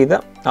സെറ്റ് ചെയ്ത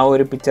ആ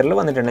ഒരു പിക്ചറിൽ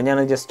വന്നിട്ടുണ്ട്. ഞാൻ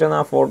ജസ്റ്റ് ഒന്ന്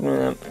ആ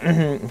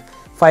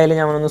ഫയൽ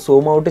ഞാനൊന്ന്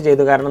സൂം ഔട്ട്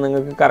ചെയ്തു. കാരണം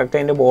നിങ്ങൾക്ക് കറക്റ്റ്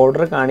അതിൻ്റെ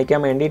ബോർഡർ കാണിക്കാൻ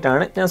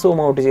വേണ്ടിയിട്ടാണ് ഞാൻ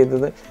സൂം ഔട്ട്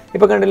ചെയ്തത്.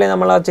 ഇപ്പോൾ കണ്ടില്ലേ,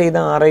 നമ്മൾ ആ ചെയ്ത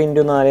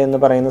 6x4 എന്ന്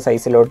പറയുന്ന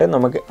സൈസിലോട്ട്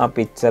നമുക്ക് ആ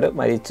പിക്ചർ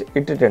വലിച്ച്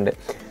ഇട്ടിട്ടുണ്ട്.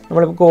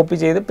 നമ്മളിപ്പോൾ കോപ്പി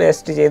ചെയ്ത്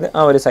പേസ്റ്റ് ചെയ്ത്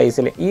ആ ഒരു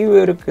സൈസിൽ ഈ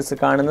ഒരു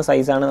കാണുന്ന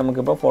സൈസാണ്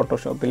നമുക്കിപ്പോൾ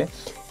ഫോട്ടോഷോപ്പിൽ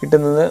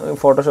കിട്ടുന്നത്.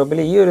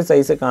 ഫോട്ടോഷോപ്പിൽ ഈ ഒരു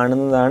സൈസ്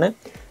കാണുന്നതാണ്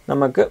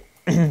നമുക്ക്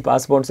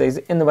പാസ്പോർട്ട് സൈസ്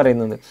എന്ന്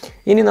പറയുന്നത്.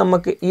 ഇനി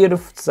നമുക്ക് ഈ ഒരു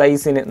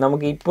സൈസിന്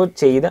നമുക്ക് ഇപ്പോൾ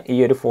ചെയ്ത ഈ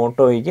ഒരു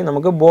ഫോട്ടോയ്ക്ക്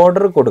നമുക്ക്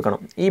ബോർഡർ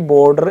കൊടുക്കണം. ഈ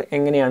ബോർഡർ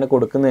എങ്ങനെയാണ്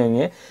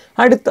കൊടുക്കുന്നതെന്ന്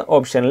അടുത്ത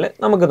ഓപ്ഷനിൽ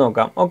നമുക്ക്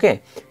നോക്കാം. ഓക്കെ,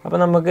 അപ്പോൾ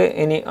നമുക്ക്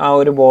ഇനി ആ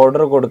ഒരു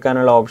ബോർഡർ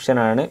കൊടുക്കാനുള്ള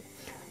ഓപ്ഷനാണ്.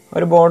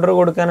 ഒരു ബോർഡർ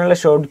കൊടുക്കാനുള്ള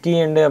ഷോർട്ട് കീ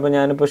ഉണ്ട്. അപ്പോൾ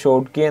ഞാനിപ്പോൾ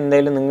ഷോർട്ട് കീ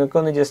എന്തായാലും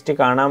നിങ്ങൾക്കൊന്ന് ജസ്റ്റ്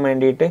കാണാൻ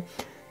വേണ്ടിയിട്ട്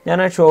ഞാൻ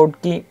ആ ഷോർട്ട്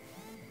കീ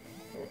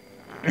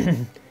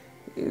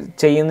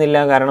ചെയ്യുന്നില്ല.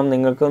 കാരണം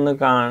നിങ്ങൾക്കൊന്ന്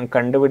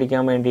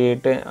കണ്ടുപിടിക്കാൻ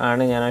വേണ്ടിയിട്ട്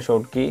ആണ് ഞാൻ ആ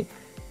ഷോർട്ട് കീ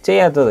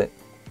ചെയ്യാത്തത്.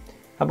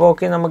 അപ്പോൾ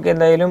ഓക്കെ, നമുക്ക്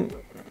എന്തായാലും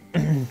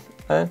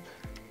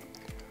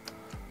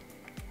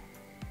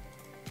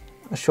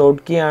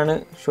ഷോർട്ട് കീ ആണ്.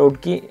 ഷോർട്ട്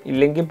കീ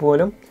ഇല്ലെങ്കിൽ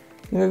പോലും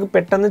നിങ്ങൾക്ക്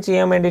പെട്ടെന്ന്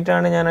ചെയ്യാൻ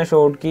വേണ്ടിയിട്ടാണ് ഞാൻ ആ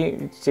ഷോർട്ട് കീ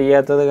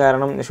ചെയ്യാത്തത്.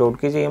 കാരണം ഷോർട്ട്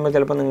കീ ചെയ്യുമ്പോൾ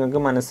ചിലപ്പോൾ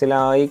നിങ്ങൾക്ക്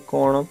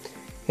മനസ്സിലായിക്കോണം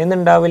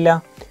എന്നുണ്ടാവില്ല.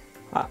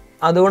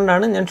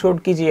 അതുകൊണ്ടാണ് ഞാൻ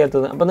ഷോർട്ട് കീ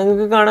ചെയ്യാത്തത്. അപ്പോൾ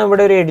നിങ്ങൾക്ക് കാണാം,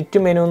 ഇവിടെ ഒരു എഡിറ്റ്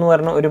മെനു എന്ന്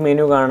പറഞ്ഞ ഒരു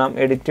മെനു കാണാം.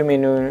 എഡിറ്റ്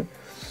മെനു,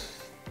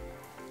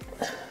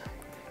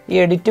 ഈ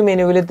എഡിറ്റ്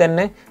മെനുവിൽ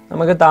തന്നെ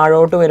നമുക്ക്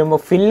താഴോട്ട് വരുമ്പോൾ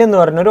ഫില്ല് എന്ന്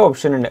പറഞ്ഞൊരു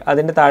ഓപ്ഷൻ ഉണ്ട്.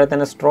 അതിൻ്റെ താഴെ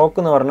തന്നെ സ്ട്രോക്ക്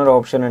എന്ന് പറഞ്ഞൊരു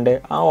ഓപ്ഷൻ ഉണ്ട്.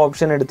 ആ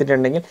ഓപ്ഷൻ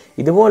എടുത്തിട്ടുണ്ടെങ്കിൽ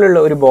ഇതുപോലുള്ള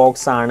ഒരു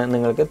ബോക്സ് ആണ്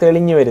നിങ്ങൾക്ക്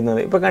തെളിഞ്ഞു വരുന്നത്.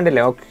 ഇപ്പോൾ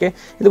കണ്ടില്ലേ? ഓക്കെ,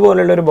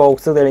 ഇതുപോലുള്ള ഒരു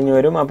ബോക്സ് തെളിഞ്ഞു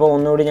വരും. അപ്പോൾ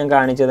ഒന്നുകൂടി ഞാൻ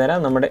കാണിച്ചു തരാം.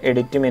 നമ്മുടെ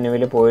എഡിറ്റ്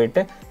മെനുവിൽ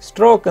പോയിട്ട്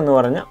സ്ട്രോക്ക് എന്ന്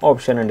പറഞ്ഞ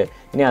ഓപ്ഷൻ ഉണ്ട്.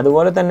 ഇനി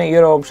അതുപോലെ തന്നെ ഈ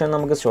ഒരു ഓപ്ഷൻ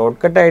നമുക്ക് ഷോർട്ട്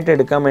കട്ടായിട്ട്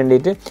എടുക്കാൻ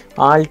വേണ്ടിയിട്ട്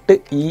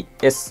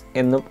Alt+ES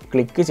എന്ന്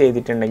ക്ലിക്ക്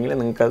ചെയ്തിട്ടുണ്ടെങ്കിൽ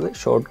നിങ്ങൾക്കത്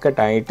ഷോർട്ട്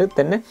കട്ടായിട്ട്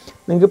തന്നെ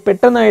നിങ്ങൾക്ക്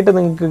പെട്ടെന്നായിട്ട്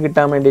നിങ്ങൾക്ക്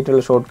കിട്ടാൻ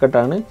വേണ്ടിയിട്ടുള്ള ഷോർട്ട്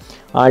കട്ടാണ്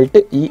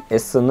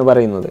Alt+ES എന്ന്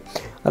പറയുന്നത്.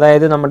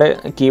 അതായത് നമ്മുടെ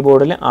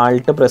കീബോർഡിൽ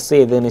ആൾട്ട് പ്രസ്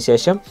ചെയ്തതിന്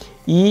ശേഷം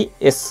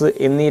ES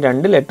എന്നീ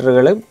 2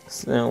 ലെറ്ററുകൾ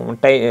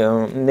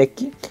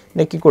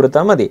നെക്കി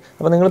കൊടുത്താൽ മതി.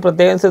 അപ്പോൾ നിങ്ങൾ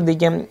പ്രത്യേകം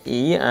ശ്രദ്ധിക്കാം,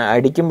 ഈ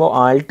അടിക്കുമ്പോൾ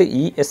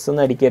Alt+ES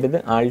എന്ന് അടിക്കരുത്,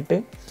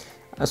 Alt+SE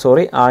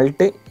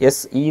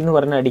എന്ന്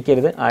പറഞ്ഞ്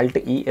അടിക്കരുത്,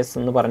 Alt+ES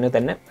എന്ന് പറഞ്ഞ്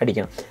തന്നെ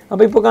അടിക്കണം.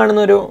 അപ്പോൾ ഇപ്പോൾ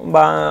കാണുന്ന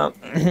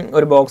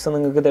ഒരു ബോക്സ്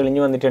നിങ്ങൾക്ക്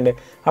തെളിഞ്ഞു വന്നിട്ടുണ്ട്.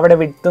 അവിടെ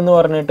വിഡ്ത്ത് എന്ന്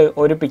പറഞ്ഞിട്ട്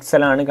 1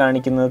 പിക്സലാണ്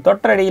കാണിക്കുന്നത്.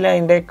 തൊട്ടടിയിൽ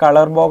അതിൻ്റെ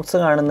കളർ ബോക്സ്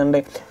കാണുന്നുണ്ട്.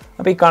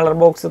 അപ്പോൾ ഈ കളർ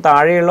ബോക്സ്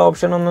താഴെയുള്ള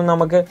ഓപ്ഷനൊന്നും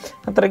നമുക്ക്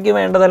അത്രയ്ക്ക്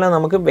വേണ്ടതല്ല.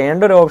 നമുക്ക്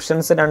വേണ്ട ഒരു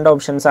 2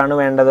 ഓപ്ഷൻസാണ്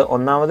വേണ്ടത്.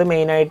 ഒന്നാമത്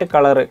മെയിനായിട്ട്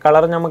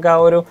കളർ നമുക്ക് ആ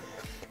ഒരു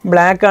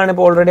ബ്ലാക്ക് ആണ്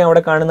ഇപ്പോൾ ഓൾറെഡി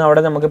അവിടെ കാണുന്നത്.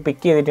 അവിടെ നമുക്ക്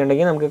പിക്ക്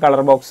ചെയ്തിട്ടുണ്ടെങ്കിൽ നമുക്ക് കളർ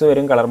ബോക്സ്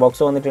വരും. കളർ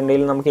ബോക്സ്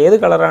വന്നിട്ടുണ്ടെങ്കിൽ നമുക്ക് ഏത്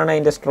കളറാണ്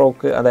അതിൻ്റെ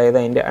സ്ട്രോക്ക്, അതായത്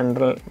അതിൻ്റെ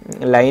അണ്ടർ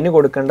ലൈന്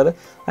കൊടുക്കേണ്ടത്,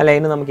 ആ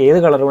ലൈന് നമുക്ക് ഏത്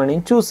കളർ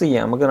വേണമെങ്കിൽ ചൂസ്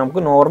ചെയ്യാം.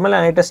 നമുക്ക്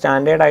നോർമലായിട്ട്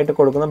സ്റ്റാൻഡേർഡായിട്ട്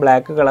കൊടുക്കുന്ന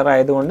ബ്ലാക്ക് കളർ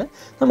ആയതുകൊണ്ട്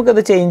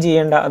നമുക്കത് ചേഞ്ച്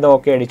ചെയ്യേണ്ട, അത്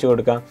ഓക്കെ അടിച്ചു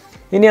കൊടുക്കാം.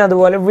 ഇനി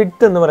അതുപോലെ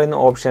വിഡ്ത്ത് എന്ന് പറയുന്ന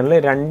ഓപ്ഷനിൽ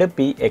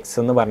 2px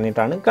എന്ന്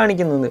പറഞ്ഞിട്ടാണ്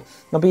കാണിക്കുന്നത്.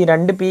 അപ്പോൾ ഈ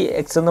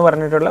 2px എന്ന്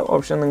പറഞ്ഞിട്ടുള്ള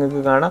ഓപ്ഷൻ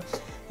നിങ്ങൾക്ക് കാണാം.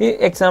 ഈ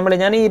എക്സാമ്പിൾ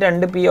ഞാൻ ഈ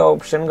 2p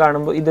ഓപ്ഷൻ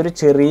കാണുമ്പോൾ ഇതൊരു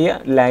ചെറിയ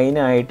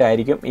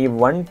ലൈനായിട്ടായിരിക്കും ഈ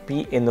 1p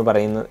എന്ന്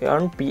പറയുന്നത്,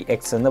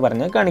 1px എന്ന്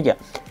പറഞ്ഞാൽ കാണിക്കുക.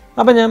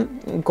 അപ്പോൾ ഞാൻ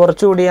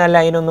കുറച്ചുകൂടി ആ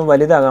ലൈനൊന്ന്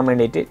വലുതാകാൻ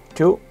വേണ്ടിയിട്ട്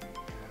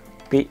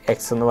 2px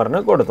എന്ന്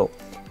പറഞ്ഞ് കൊടുത്തു.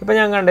 ഇപ്പോൾ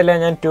ഞാൻ കണ്ടില്ല,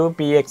 ഞാൻ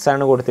 2px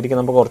ആണ്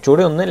കൊടുത്തിരിക്കുന്നത്. അപ്പോൾ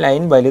കുറച്ചുകൂടി ഒന്ന്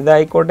ലൈൻ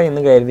വലുതായിക്കോട്ടെ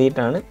എന്ന്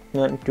കരുതിയിട്ടാണ്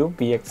ഞാൻ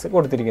 2px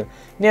കൊടുത്തിരിക്കുന്നത്.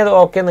 ഇനി അത്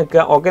ഓക്കെ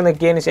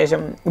നിൽക്കിയതിന്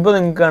ശേഷം ഇപ്പോൾ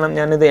നിങ്ങൾക്ക് കാണാം,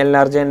 ഞാനിത്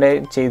എൻലാർജ്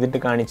ചെയ്തിട്ട്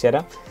കാണിച്ചു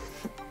തരാം.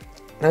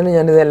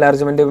 ഞാനിത്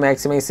എൻലാർജ്മെൻറ്റ്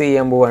മാക്സിമൈസ്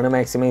ചെയ്യാൻ പോവുകയാണ്.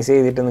 മാക്സിമൈസ്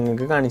ചെയ്തിട്ട്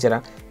നിങ്ങൾക്ക് കാണിച്ചു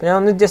തരാം. അപ്പോൾ ഞാൻ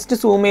ഒന്ന് ജസ്റ്റ്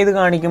സൂം ചെയ്ത്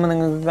കാണിക്കുമ്പോൾ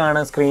നിങ്ങൾക്ക്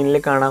കാണാം, സ്ക്രീനിൽ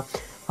കാണാം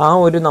ആ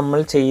ഒരു നമ്മൾ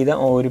ചെയ്ത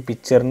ഒരു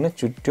പിക്ചറിന്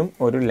ചുറ്റും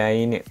ഒരു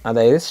ലൈന്,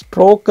 അതായത്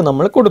സ്ട്രോക്ക്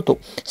നമ്മൾ കൊടുത്തു.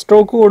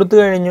 സ്ട്രോക്ക് കൊടുത്തു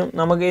കഴിഞ്ഞു.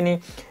 നമുക്കിനി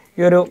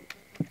ഈ ഒരു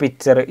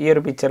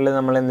പിക്ചറിൽ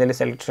നമ്മൾ എന്തെങ്കിലും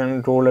സെലക്ഷൻ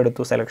റൂൾ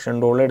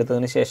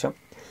എടുത്തതിന് ശേഷം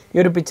ഈ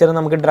ഒരു പിക്ചർ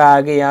നമുക്ക്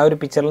ഡ്രാഗ് ചെയ്യാം. ആ ഒരു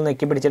പിക്ചറിൽ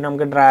നെക്കി പിടിച്ചിട്ട്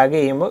നമുക്ക് ഡ്രാഗ്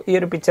ചെയ്യുമ്പോൾ ഈ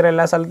ഒരു പിക്ചർ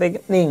എല്ലാ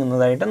സ്ഥലത്തേക്കും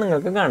നീങ്ങുന്നതായിട്ട്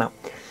നിങ്ങൾക്ക് കാണാം.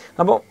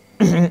 അപ്പോൾ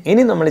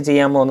ഇനി നമ്മൾ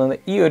ചെയ്യാൻ പോകുന്നത്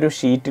ഈ ഒരു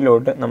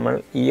ഷീറ്റിലോട്ട് നമ്മൾ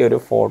ഈ ഒരു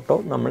ഫോട്ടോ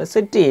നമ്മൾ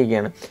സെറ്റ്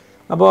ചെയ്യുകയാണ്.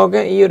 അപ്പോൾ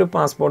ഓക്കെ, ഈ ഒരു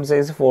പാസ്പോർട്ട്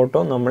സൈസ് ഫോട്ടോ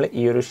നമ്മൾ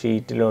ഈ ഒരു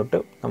ഷീറ്റിലോട്ട്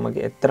നമുക്ക്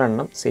എത്ര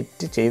എണ്ണം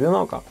സെറ്റ് ചെയ്ത്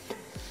നോക്കാം.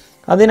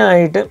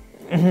 അതിനായിട്ട്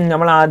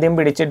നമ്മൾ ആദ്യം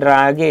പിടിച്ച്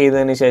ഡ്രാഗ്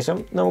ചെയ്തതിന് ശേഷം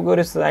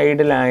നമുക്കൊരു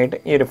സൈഡിലായിട്ട്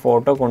ഈ ഒരു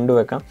ഫോട്ടോ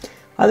കൊണ്ടുവെക്കാം.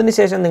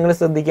 അതിനുശേഷം നിങ്ങൾ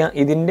ശ്രദ്ധിക്കുക,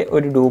 ഇതിൻ്റെ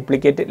ഒരു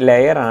ഡ്യൂപ്ലിക്കേറ്റ്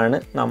ലെയറാണ്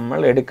നമ്മൾ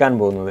എടുക്കാൻ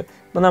പോകുന്നത്.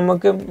 അപ്പോൾ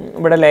നമുക്ക്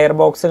ഇവിടെ ലെയർ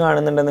ബോക്സ്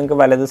കാണുന്നുണ്ട്. നിങ്ങൾക്ക്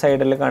വലത്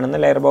സൈഡിൽ കാണുന്ന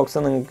ലെയർ ബോക്സ്,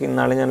 നിങ്ങൾക്ക്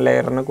ഇന്നാളെ ഞാൻ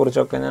ലെയറിനെ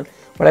കുറിച്ചൊക്കെ ഞാൻ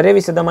വളരെ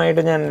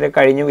വിശദമായിട്ട് ഞാൻ എൻ്റെ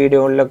കഴിഞ്ഞ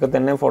വീഡിയോകളിലൊക്കെ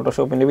തന്നെ,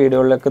 ഫോട്ടോഷോപ്പിൻ്റെ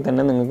വീഡിയോകളിലൊക്കെ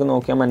തന്നെ നിങ്ങൾക്ക്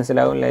നോക്കിയാൽ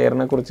മനസ്സിലാകും.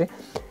 ലെയറിനെ കുറിച്ച്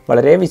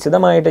വളരെ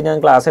വിശദമായിട്ട് ഞാൻ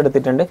ക്ലാസ്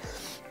എടുത്തിട്ടുണ്ട്.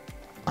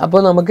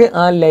 അപ്പോൾ നമുക്ക്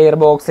ആ ലെയർ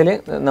ബോക്സിൽ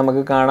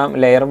നമുക്ക് കാണാം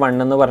ലെയർ 1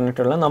 എന്ന്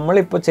പറഞ്ഞിട്ടുള്ള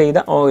നമ്മളിപ്പോൾ ചെയ്ത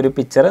ഒരു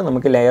പിക്ചർ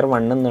നമുക്ക് ലെയർ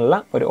 1 എന്നുള്ള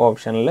ഒരു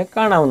ഓപ്ഷനിൽ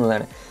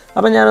കാണാവുന്നതാണ്.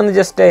 അപ്പോൾ ഞാനൊന്ന്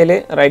ജസ്റ്റ് അതിൽ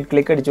റൈറ്റ്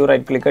ക്ലിക്ക്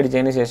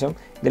അടിച്ചതിന് ശേഷം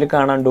ഇതിൽ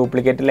കാണാം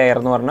ഡ്യൂപ്ലിക്കേറ്റ് ലെയർ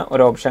എന്ന് പറഞ്ഞ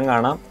ഒരു ഓപ്ഷൻ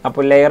കാണാം.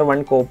 അപ്പോൾ ലെയർ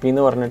 1 കോപ്പി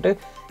എന്ന് പറഞ്ഞിട്ട്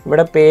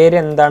ഇവിടെ പേര്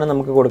എന്താണ്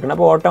നമുക്ക് കൊടുക്കുന്നത്.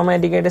 അപ്പോൾ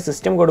ഓട്ടോമാറ്റിക്കായിട്ട്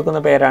സിസ്റ്റം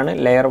കൊടുക്കുന്ന പേരാണ്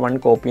ലെയർ 1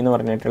 കോപ്പി എന്ന്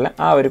പറഞ്ഞിട്ടുള്ള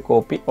ആ ഒരു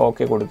കോപ്പി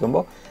ഓക്കെ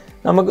കൊടുക്കുമ്പോൾ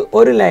നമുക്ക്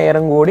ഒരു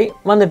ലെയറും കൂടി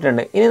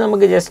വന്നിട്ടുണ്ട്. ഇനി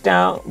നമുക്ക് ജസ്റ്റ് ആ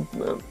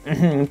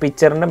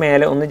പിക്ചറിൻ്റെ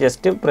മേലെ ഒന്ന്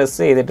ജസ്റ്റ് പ്രസ്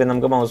ചെയ്തിട്ട്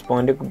നമുക്ക് മൗസ്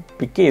പോയിൻ്റ്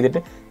പിക്ക് ചെയ്തിട്ട്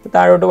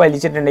താഴോട്ട്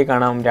വലിച്ചിട്ടുണ്ടെങ്കിൽ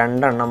കാണാം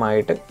 2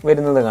 എണ്ണമായിട്ട്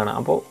വരുന്നത് കാണാം.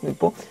 അപ്പോൾ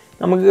ഇപ്പോൾ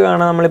നമുക്ക്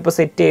കാണാം നമ്മളിപ്പോൾ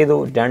സെറ്റ് ചെയ്തു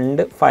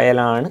 2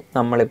 ഫയലാണ്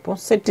നമ്മളിപ്പോൾ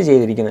സെറ്റ്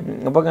ചെയ്തിരിക്കുന്നത്.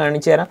 അപ്പോൾ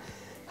കാണിച്ചു തരാം.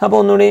 അപ്പോൾ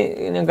ഒന്നുകൂടി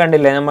ഞാൻ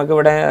കണ്ടില്ലേ,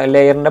 നമുക്കിവിടെ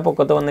ലെയറിൻ്റെ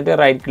പൊക്കത്ത് വന്നിട്ട്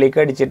റൈറ്റ് ക്ലിക്ക്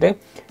അടിച്ചിട്ട്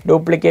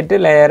ഡ്യൂപ്ലിക്കേറ്റ്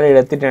ലെയർ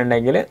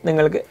എടുത്തിട്ടുണ്ടെങ്കിൽ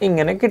നിങ്ങൾക്ക്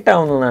ഇങ്ങനെ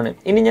കിട്ടാവുന്നതാണ്.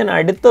 ഇനി ഞാൻ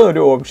അടുത്ത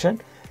ഒരു ഓപ്ഷൻ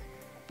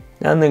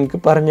ഞാൻ നിങ്ങൾക്ക്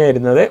പറഞ്ഞു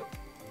തരുന്നത്,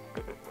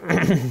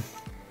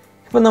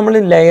 ഇപ്പോൾ നമ്മൾ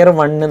ലെയർ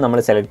 1 നമ്മൾ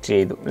സെലക്ട്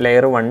ചെയ്തു.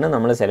 ലെയർ 1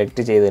 നമ്മൾ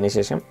സെലക്ട് ചെയ്തതിന്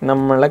ശേഷം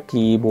നമ്മളെ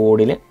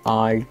കീബോർഡിൽ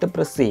ആൾട്ട്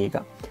പ്രസ്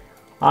ചെയ്യുക.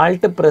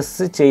 ആൾട്ട്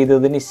പ്രസ്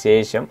ചെയ്തതിന്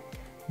ശേഷം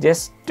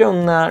ജസ്റ്റ്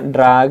ഒന്ന്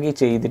ഡ്രാഗ്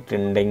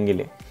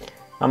ചെയ്തിട്ടുണ്ടെങ്കിൽ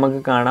നമുക്ക്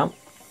കാണാം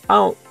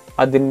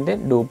അതിൻ്റെ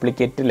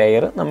ഡ്യൂപ്ലിക്കേറ്റ്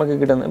ലെയർ നമുക്ക്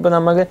കിട്ടുന്നത്. ഇപ്പോൾ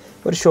നമുക്ക്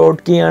ഒരു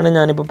ഷോർട്ട് കീ ആണ്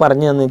ഞാനിപ്പോൾ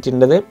പറഞ്ഞു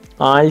തന്നിട്ടുള്ളത്.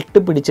 ആൾട്ട്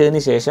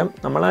പിടിച്ചതിന് ശേഷം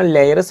നമ്മൾ ആ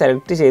ലെയർ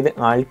സെലക്ട് ചെയ്ത്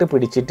ആൾട്ട്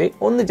പിടിച്ചിട്ട്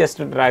ഒന്ന്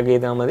ജസ്റ്റ് ഡ്രാഗ്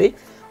ചെയ്താൽ മതി.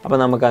 അപ്പോൾ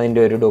നമുക്ക്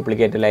അതിൻ്റെ ഒരു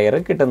ഡ്യൂപ്ലിക്കേറ്റ് ലെയർ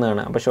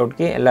കിട്ടുന്നതാണ്. അപ്പോൾ ഷോർട്ട്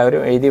കീ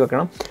എല്ലാവരും എഴുതി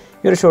വെക്കണം.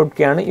 ഈ ഒരു ഷോർട്ട്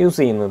കീ ആണ് യൂസ്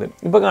ചെയ്യുന്നത്.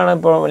 ഇപ്പോൾ കാണാം,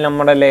 ഇപ്പോൾ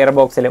നമ്മുടെ ലെയർ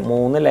ബോക്സിൽ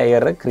 3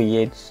 ലെയർ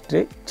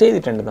ക്രിയേറ്റ്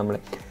ചെയ്തിട്ടുണ്ട് നമ്മൾ.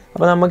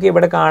 അപ്പോൾ നമുക്ക്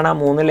ഇവിടെ കാണാം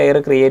 3 ലെയർ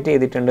ക്രിയേറ്റ്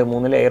ചെയ്തിട്ടുണ്ട്.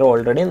 3 ലെയർ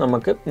ഓൾറെഡി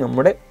നമുക്ക്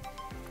നമ്മുടെ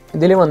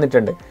ഇതിൽ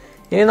വന്നിട്ടുണ്ട്.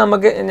 ഇനി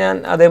നമുക്ക് ഞാൻ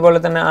അതേപോലെ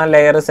തന്നെ ആ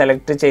ലെയർ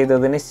സെലക്ട്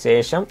ചെയ്തതിന്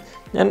ശേഷം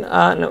ഞാൻ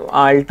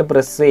ആൾട്ട്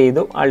പ്രസ്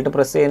ചെയ്തു. ആൾട്ട്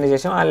പ്രസ് ചെയ്തതിന്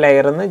ശേഷം ആ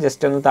ലെയറിൽ നിന്ന്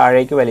ജസ്റ്റ് ഒന്ന്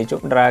താഴേക്ക് വലിച്ചു,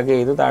 ഡ്രാഗ്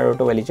ചെയ്തു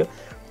താഴോട്ട് വലിച്ചു.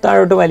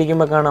 താഴോട്ട്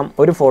വലിക്കുമ്പോൾ കാണാം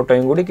ഒരു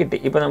ഫോട്ടോയും കൂടി കിട്ടി.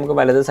 ഇപ്പോൾ നമുക്ക്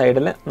വലത്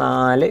സൈഡിൽ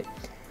 4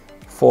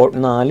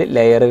 4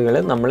 ലെയറുകൾ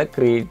നമ്മൾ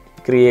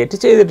ക്രിയേറ്റ്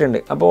ചെയ്തിട്ടുണ്ട്.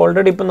 അപ്പോൾ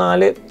ഓൾറെഡി ഇപ്പോൾ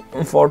 4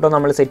 ഫോട്ടോ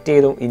നമ്മൾ സെറ്റ്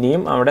ചെയ്തു.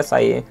 ഇനിയും അവിടെ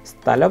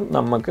സ്ഥലം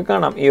നമുക്ക്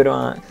കാണാം. ഈ ഒരു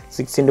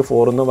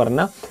 6x4 എന്ന്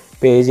പറഞ്ഞ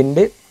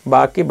പേജിൻ്റെ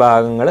ബാക്കി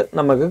ഭാഗങ്ങൾ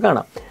നമുക്ക്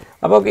കാണാം.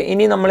 അപ്പോൾ ഓക്കെ,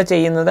 ഇനി നമ്മൾ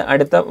ചെയ്യുന്നത്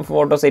അടുത്ത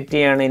ഫോട്ടോ സെറ്റ്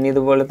ചെയ്യുകയാണ്. ഇനി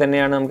ഇതുപോലെ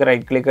തന്നെയാണ്. നമുക്ക്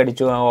റൈറ്റ് ക്ലിക്ക്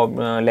അടിച്ചു, ആ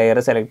ലെയർ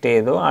സെലക്ട്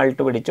ചെയ്തു,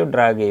 ആൾട്ട് പിടിച്ചു,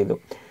 ഡ്രാഗ് ചെയ്തു.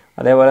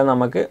 അതേപോലെ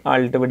നമുക്ക്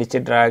ആൾട്ട് പിടിച്ച്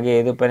ഡ്രാഗ്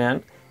ചെയ്തു. ഇപ്പോൾ ഞാൻ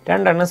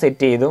 2 എണ്ണം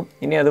സെറ്റ് ചെയ്തു.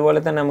 ഇനി അതുപോലെ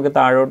തന്നെ നമുക്ക്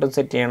താഴോട്ടും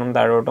സെറ്റ് ചെയ്യണം.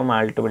 താഴോട്ടും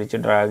ആൾട്ട് പിടിച്ച്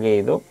ഡ്രാഗ്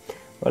ചെയ്തു.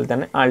 അതുപോലെ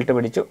തന്നെ ആൾട്ട്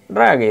പിടിച്ചു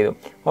ഡ്രാഗ് ചെയ്തു.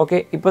 ഓക്കെ,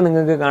 ഇപ്പോൾ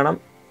നിങ്ങൾക്ക്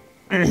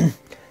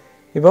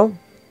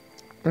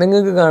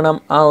കാണാം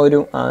ആ ഒരു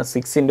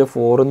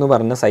 6x4 എന്ന്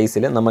പറഞ്ഞ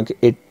സൈസിൽ നമുക്ക്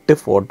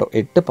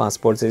 8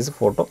 പാസ്പോർട്ട് സൈസ്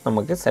ഫോട്ടോ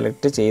നമുക്ക്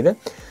സെലക്ട് ചെയ്ത്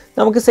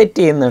നമുക്ക് സെറ്റ്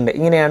ചെയ്യുന്നുണ്ട്.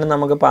 ഇങ്ങനെയാണ്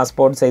നമുക്ക്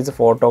പാസ്പോർട്ട് സൈസ്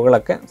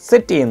ഫോട്ടോകളൊക്കെ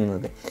സെറ്റ്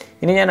ചെയ്യുന്നത്.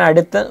 ഇനി ഞാൻ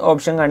അടുത്ത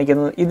ഓപ്ഷൻ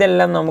കാണിക്കുന്നത്,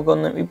 ഇതെല്ലാം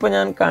നമുക്കൊന്ന് ഇപ്പോൾ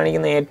ഞാൻ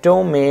കാണിക്കുന്ന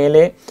ഏറ്റവും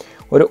മേലെ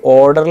ഒരു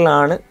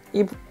ഓർഡറിലാണ്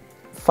ഈ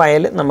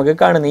ഫയൽ നമുക്ക്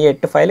കാണുന്നത്, ഈ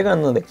 8 ഫയൽ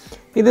കാണുന്നത്.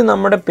 ഇത്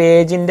നമ്മുടെ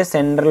പേജിൻ്റെ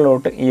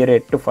സെൻറ്ററിലോട്ട് ഈ ഒരു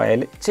 8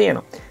 ഫയൽ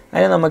ചെയ്യണം.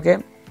 അതിന് നമുക്ക്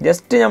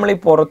ജസ്റ്റ് നമ്മൾ ഈ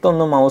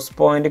പുറത്തൊന്ന് മൗസ്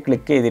പോയിൻ്റ്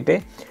ക്ലിക്ക് ചെയ്തിട്ട്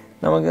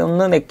നമുക്ക്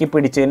ഒന്ന് നെക്കി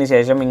പിടിച്ചതിന്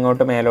ശേഷം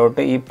ഇങ്ങോട്ട്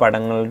മേലോട്ട് ഈ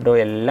പടങ്ങളുടെ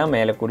എല്ലാം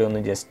മേലെ കൂടി ഒന്ന്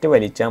ജസ്റ്റ്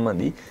വലിച്ചാൽ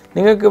മതി.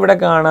 നിങ്ങൾക്ക് ഇവിടെ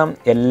കാണാം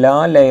എല്ലാ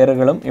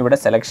ലെയറുകളും ഇവിടെ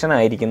സെലക്ഷൻ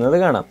ആയിരിക്കുന്നത്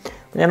കാണാം.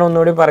 ഞാൻ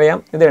ഒന്നുകൂടി പറയാം,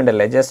 ഇത്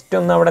കണ്ടല്ലേ, ജസ്റ്റ്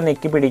ഒന്ന് അവിടെ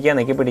നെക്കി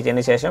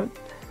പിടിച്ചതിന് ശേഷം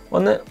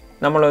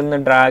നമ്മളൊന്ന്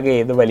ഡ്രാഗ്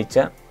ചെയ്ത്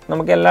വലിച്ചാൽ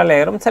നമുക്ക് എല്ലാ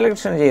ലെയറും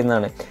സെലക്ഷൻ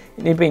ചെയ്യുന്നതാണ്.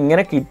 ഇനിയിപ്പോൾ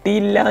ഇങ്ങനെ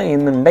കിട്ടിയില്ല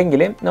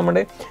എന്നുണ്ടെങ്കിൽ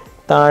നമ്മുടെ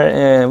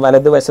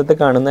വലതുവശത്ത്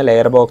കാണുന്ന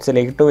ലെയർ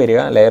ബോക്സിലേക്ക് വരിക.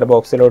 ലെയർ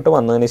ബോക്സിലോട്ട്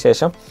വന്നതിന്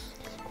ശേഷം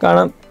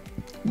കാണാം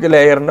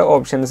ലെയറിൻ്റെ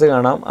ഓപ്ഷൻസ്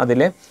കാണാം.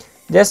 അതിൽ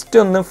ജസ്റ്റ്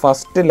ഒന്ന്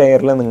ഫസ്റ്റ്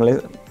ലെയറിൽ നിങ്ങൾ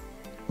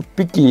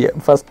പിക്ക്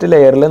ചെയ്യുക. ഫസ്റ്റ്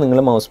ലെയറിൽ നിങ്ങൾ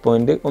മൗസ്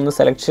പോയിൻ്റ് ഒന്ന്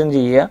സെലക്ഷൻ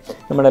ചെയ്യുക,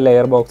 നമ്മുടെ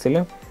ലെയർ ബോക്സിൽ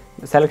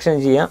സെലക്ഷൻ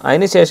ചെയ്യുക.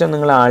 അതിന് ശേഷം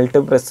നിങ്ങൾ ആൾട്ട്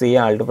പ്രസ്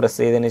ചെയ്യുക. ആൾട്ട് പ്രസ്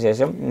ചെയ്തതിന്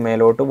ശേഷം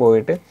മേലോട്ട്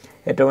പോയിട്ട്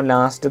ഏറ്റവും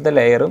ലാസ്റ്റത്തെ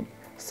ലെയറും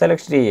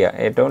സെലക്ട് ചെയ്യുക.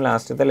 ഏറ്റവും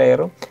ലാസ്റ്റത്തെ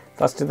ലെയറും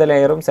ഫസ്റ്റത്തെ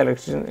ലെയറും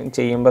സെലക്ഷൻ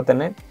ചെയ്യുമ്പോൾ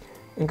തന്നെ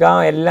നിങ്ങൾക്ക് ആ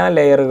എല്ലാ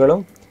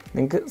ലെയറുകളും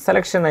നിങ്ങൾക്ക്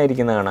സെലക്ഷൻ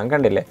ആയിരിക്കുന്നത് കാണാം.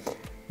 കണ്ടില്ലേ,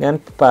 ഞാൻ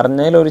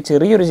പറഞ്ഞതിൽ ഒരു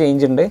ചെറിയൊരു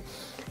ചേഞ്ച് ഉണ്ട്.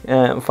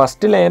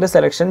 ഫസ്റ്റ് ലെയർ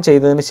സെലക്ഷൻ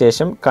ചെയ്തതിന്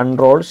ശേഷം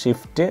കൺട്രോൾ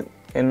ഷിഫ്റ്റ്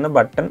എന്ന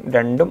ബട്ടൺ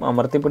രണ്ടും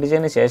അമർത്തി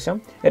പിടിച്ചതിന് ശേഷം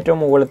ഏറ്റവും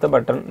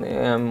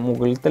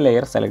മുകളിലത്തെ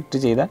ലെയർ സെലക്ട്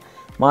ചെയ്താൽ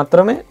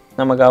മാത്രമേ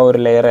നമുക്ക് ആ ഒരു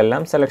ലെയർ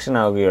എല്ലാം സെലക്ഷൻ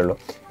ആവുകയുള്ളൂ.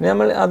 ഇനി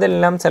നമ്മൾ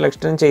അതെല്ലാം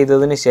സെലക്ഷൻ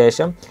ചെയ്തതിന്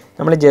ശേഷം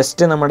നമ്മൾ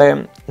ജസ്റ്റ് നമ്മുടെ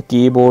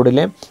കീബോർഡിൽ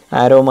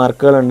ആരോ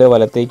മാർക്കുകളുണ്ട്,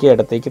 വലത്തേക്ക്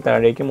ഇടത്തേക്ക്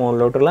താഴേക്ക്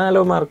മുകളിലോട്ടുള്ള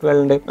ആരോ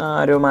മാർക്കുകളുണ്ട്. ആ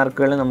ആരോ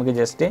മാർക്കുകൾ നമുക്ക്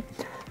ജസ്റ്റ്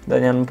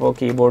ഞാനിപ്പോൾ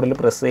കീബോർഡിൽ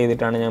പ്രസ്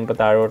ചെയ്തിട്ടാണ് ഞാനിപ്പോൾ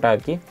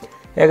താഴോട്ടാക്കി.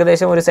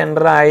 ഏകദേശം ഒരു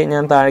സെൻറ്ററായി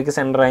ഞാൻ താഴേക്ക്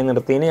സെൻറ്ററായി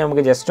നിർത്തിയതിന്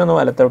നമുക്ക് ജസ്റ്റ് ഒന്ന്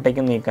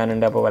വലത്തോട്ടേക്കും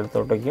നീക്കാനുണ്ട്. അപ്പോൾ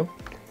വലത്തോട്ടേക്കും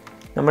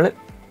നമ്മൾ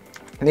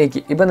നീക്കി.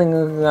 ഇപ്പോൾ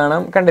നിങ്ങൾക്ക്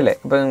കാണാം, കണ്ടില്ലേ,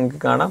 ഇപ്പോൾ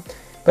നിങ്ങൾക്ക് കാണാം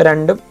ഇപ്പോൾ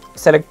രണ്ടും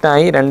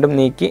സെലക്റ്റായി, രണ്ടും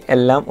നീക്കി,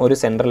 എല്ലാം ഒരു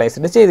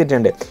സെൻട്രലൈസ്ഡ്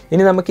ചെയ്തിട്ടുണ്ട്.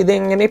 ഇനി നമുക്കിത്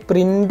എങ്ങനെ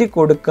പ്രിൻറ്റ്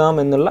കൊടുക്കാം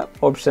എന്നുള്ള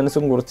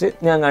ഓപ്ഷൻസും കുറിച്ച്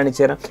ഞാൻ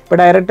കാണിച്ചു തരാം. ഇപ്പോൾ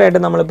ഡയറക്റ്റായിട്ട്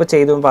നമ്മളിപ്പോൾ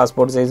ചെയ്തു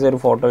പാസ്പോർട്ട് സൈസ് ഒരു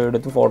ഫോട്ടോ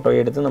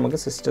എടുത്ത് നമുക്ക്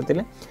സിസ്റ്റത്തിൽ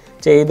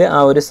ചെയ്ത് ആ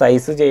ഒരു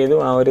സൈസ് ചെയ്തു.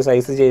 ആ ഒരു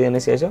സൈസ്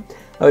ചെയ്തതിന് ശേഷം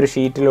ആ ഒരു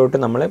ഷീറ്റിലോട്ട്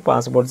നമ്മൾ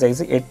പാസ്പോർട്ട്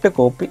സൈസ് 8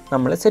 കോപ്പി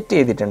നമ്മൾ സെറ്റ്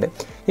ചെയ്തിട്ടുണ്ട്.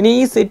 ഇനി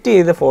ഈ സെറ്റ്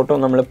ചെയ്ത ഫോട്ടോ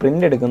നമ്മൾ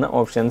പ്രിൻ്റ് എടുക്കുന്ന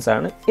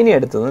ഓപ്ഷൻസാണ് ഇനി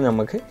അടുത്തത്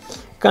നമുക്ക്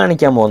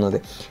കാണിക്കാൻ പോകുന്നത്.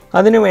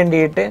 അതിന്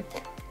വേണ്ടിയിട്ട്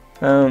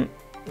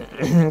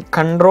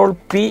കൺട്രോൾ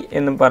പി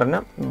എന്ന് പറഞ്ഞ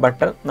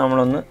ബട്ടൺ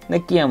നമ്മളൊന്ന്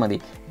നെക്കിയാൽ മതി.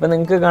 ഇപ്പോൾ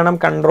നിങ്ങൾക്ക് കാണാം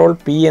കൺട്രോൾ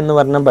പി എന്ന്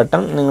പറഞ്ഞ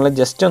ബട്ടൺ നിങ്ങൾ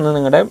ജസ്റ്റ് ഒന്ന്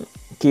നിങ്ങളുടെ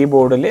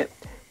കീബോർഡിൽ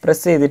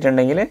പ്രസ്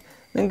ചെയ്തിട്ടുണ്ടെങ്കിൽ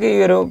നിങ്ങൾക്ക് ഈ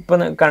ഒരു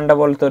ഇപ്പോൾ കണ്ട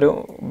പോലത്തെ ഒരു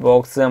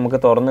ബോക്സ് നമുക്ക്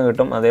തുറന്ന്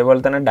കിട്ടും. അതേപോലെ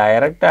തന്നെ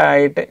ഡയറക്റ്റ്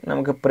ആയിട്ട്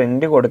നമുക്ക്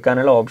പ്രിൻ്റ്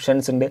കൊടുക്കാനുള്ള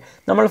ഓപ്ഷൻസ് ഉണ്ട്.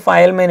 നമ്മൾ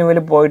ഫയൽ മെനുവിൽ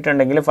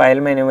പോയിട്ടുണ്ടെങ്കിൽ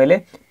ഫയൽ മെനുവിൽ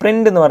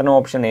പ്രിൻ്റ് എന്ന് പറഞ്ഞ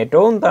ഓപ്ഷൻ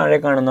ഏറ്റവും താഴെ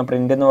കാണുന്ന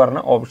പ്രിൻ്റ് എന്ന്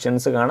പറഞ്ഞ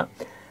ഓപ്ഷൻസ് കാണാം.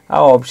 ആ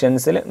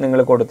ഓപ്ഷൻസിൽ നിങ്ങൾ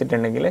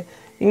കൊടുത്തിട്ടുണ്ടെങ്കിൽ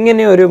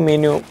ഇങ്ങനെ ഒരു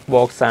മെനു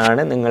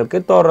ബോക്സാണ് നിങ്ങൾക്ക്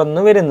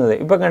തുറന്ന് വരുന്നത്.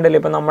 ഇപ്പോൾ കണ്ടില്ലേ,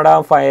 ഇപ്പോൾ നമ്മുടെ ആ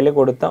ഫയൽ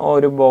കൊടുത്ത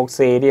ഒരു ബോക്സ്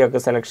ഏരിയ ഒക്കെ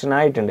സെലക്ഷൻ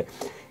ആയിട്ടുണ്ട്.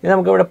 ഇത്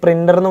നമുക്കിവിടെ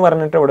പ്രിൻ്റർ എന്ന്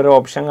പറഞ്ഞിട്ട് ഇവിടെ ഒരു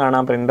ഓപ്ഷൻ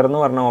കാണാം. പ്രിൻ്റർ എന്ന്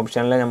പറഞ്ഞ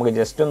ഓപ്ഷനിൽ നമുക്ക്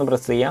ജസ്റ്റ് ഒന്ന്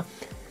പ്രസ് ചെയ്യാം.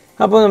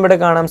 അപ്പോൾ ഇവിടെ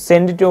കാണാം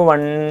സെൻഡ് ടു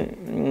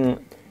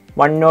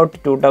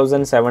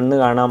 102,007 എന്ന്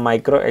കാണാം,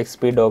 മൈക്രോ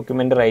XP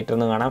ഡോക്യുമെൻ്റ് റൈറ്റർ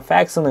എന്ന് കാണാം,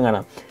 ഫാക്സ് എന്ന്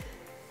കാണാം.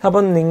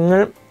 അപ്പോൾ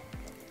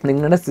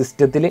നിങ്ങളുടെ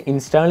സിസ്റ്റത്തിൽ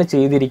ഇൻസ്റ്റാൾ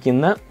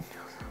ചെയ്തിരിക്കുന്ന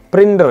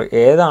പ്രിൻ്റർ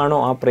ഏതാണോ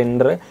ആ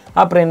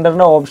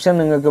പ്രിൻ്ററിൻ്റെ ഓപ്ഷൻ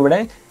നിങ്ങൾക്ക് ഇവിടെ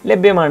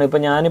ലഭ്യമാണ്.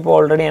 ഇപ്പോൾ ഞാനിപ്പോൾ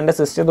ഓൾറെഡി എൻ്റെ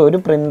സിസ്റ്റത്തിൽ ഒരു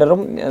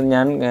പ്രിൻ്ററും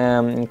ഞാൻ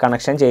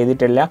കണക്ഷൻ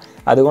ചെയ്തിട്ടില്ല.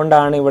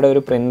 അതുകൊണ്ടാണ് ഇവിടെ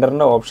ഒരു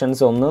പ്രിൻ്ററിൻ്റെ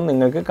ഓപ്ഷൻസ് ഒന്നും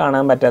നിങ്ങൾക്ക്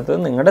കാണാൻ പറ്റാത്തത്.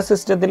 നിങ്ങളുടെ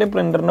സിസ്റ്റത്തിൽ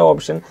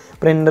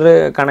പ്രിൻ്റർ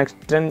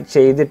കണക്ഷൻ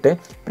ചെയ്തിട്ട്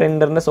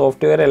പ്രിൻ്ററിൻ്റെ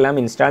സോഫ്റ്റ്വെയർ എല്ലാം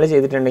ഇൻസ്റ്റാൾ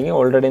ചെയ്തിട്ടുണ്ടെങ്കിൽ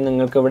ഓൾറെഡി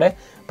നിങ്ങൾക്ക് ഇവിടെ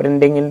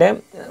പ്രിൻറ്റിങ്ങിൻ്റെ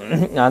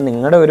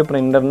നിങ്ങളുടെ ഒരു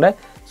പ്രിൻ്ററിൻ്റെ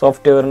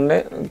സോഫ്റ്റ്വെയറിൻ്റെ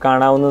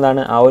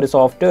കാണാവുന്നതാണ്. ആ ഒരു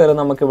സോഫ്റ്റ്വെയർ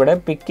നമുക്കിവിടെ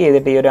പിക്ക്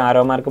ചെയ്തിട്ട് ഈ ഒരു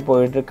ആരോ മാർക്ക്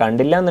പോയിട്ട്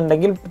കണ്ടില്ല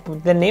എന്നുണ്ടെങ്കിൽ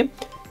തന്നെയും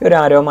ഈ ഒരു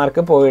ആരോ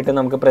മാർക്ക് പോയിട്ട്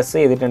നമുക്ക് പ്രസ്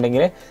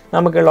ചെയ്തിട്ടുണ്ടെങ്കിൽ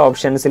നമുക്കുള്ള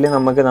ഓപ്ഷൻസിൽ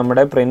നമുക്ക്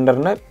നമ്മുടെ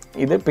പ്രിൻ്ററിന്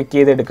ഇത് പിക്ക്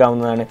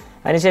ചെയ്തെടുക്കാവുന്നതാണ്.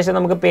 അതിനുശേഷം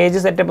നമുക്ക്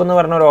പേജ് സെറ്റപ്പ് എന്ന്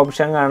പറഞ്ഞ ഒരു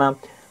ഓപ്ഷൻ കാണാം.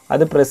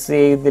 അത് പ്രസ്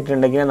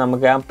ചെയ്തിട്ടുണ്ടെങ്കിൽ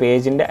നമുക്ക് ആ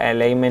പേജിൻ്റെ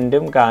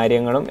അലൈൻമെൻറ്റും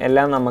കാര്യങ്ങളും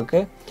എല്ലാം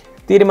നമുക്ക്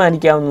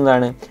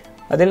തീരുമാനിക്കാവുന്നതാണ്.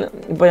 അതിൽ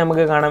ഇപ്പോൾ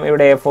നമുക്ക് കാണാം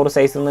ഇവിടെ A4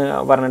 സൈസ് എന്ന്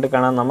പറഞ്ഞിട്ട്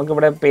കാണാം.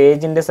 നമുക്കിവിടെ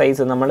പേജിൻ്റെ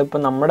സൈസ് നമ്മളിപ്പോൾ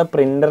നമ്മുടെ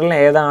പ്രിൻ്ററിൽ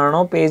ഏതാണോ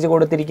പേജ്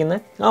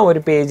കൊടുത്തിരിക്കുന്നത് ആ ഒരു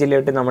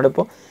പേജിലോട്ട്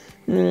നമ്മളിപ്പോൾ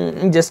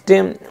ജസ്റ്റ്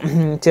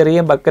ചെറിയ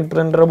ബക്കറ്റ്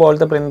പ്രിൻ്റർ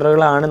പോലത്തെ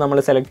പ്രിൻ്ററുകളാണ് നമ്മൾ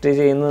സെലക്ട്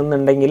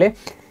ചെയ്യുന്നതെന്നുണ്ടെങ്കിൽ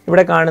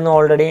ഇവിടെ കാണുന്ന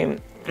ഓൾറെഡി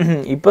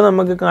ഇപ്പോൾ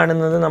നമുക്ക്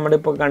കാണുന്നത്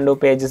നമ്മളിപ്പോൾ കണ്ടു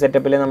പേജ്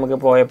സെറ്റപ്പിൽ നമുക്ക്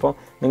പോയപ്പോൾ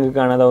നിങ്ങൾക്ക്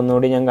കാണാതെ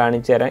ഒന്നുകൂടി ഞാൻ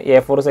കാണിച്ചു തരാം.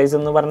 A4 സൈസ്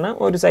എന്ന് പറഞ്ഞാൽ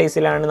ഒരു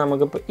സൈസിലാണ്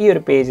നമുക്കിപ്പോൾ ഈ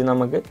ഒരു പേജ്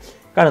നമുക്ക്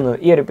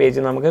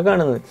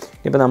കാണുന്നത്.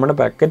 ഇപ്പോൾ നമ്മുടെ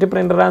ബക്കറ്റ്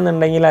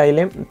പ്രിൻ്ററാണെന്നുണ്ടെങ്കിൽ അതിൽ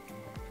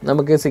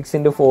നമുക്ക്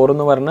 6x4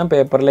 എന്ന് പറഞ്ഞ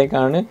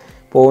പേപ്പറിലേക്കാണ്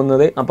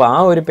പോകുന്നത്. അപ്പോൾ ആ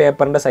ഒരു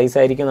പേപ്പറിൻ്റെ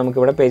സൈസായിരിക്കും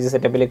നമുക്കിവിടെ പേജ്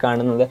സെറ്റപ്പിൽ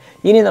കാണുന്നത്.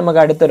 ഇനി നമുക്ക്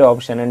അടുത്തൊരു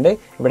ഓപ്ഷൻ ഉണ്ട്,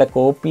 ഇവിടെ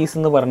കോപ്പീസ്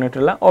എന്ന്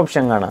പറഞ്ഞിട്ടുള്ള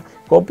ഓപ്ഷൻ കാണാം.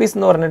 കോപ്പീസ്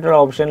എന്ന് പറഞ്ഞിട്ടുള്ള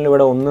ഓപ്ഷനിൽ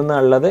ഇവിടെ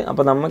ഒന്നെന്നുള്ളത്.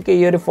 അപ്പോൾ നമുക്ക്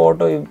ഈ ഒരു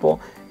ഫോട്ടോ ഇപ്പോൾ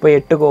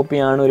 8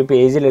 കോപ്പിയാണ് ഒരു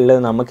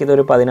പേജിലുള്ളത്,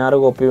 നമുക്കിതൊരു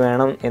 16 കോപ്പി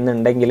വേണം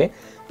എന്നുണ്ടെങ്കിൽ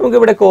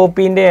നമുക്കിവിടെ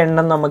കോപ്പീൻ്റെ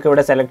എണ്ണം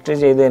നമുക്കിവിടെ സെലക്ട്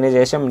ചെയ്തതിന്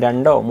ശേഷം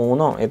 2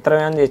 3 എത്ര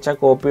വേണമെന്ന് വെച്ചാൽ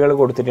കോപ്പികൾ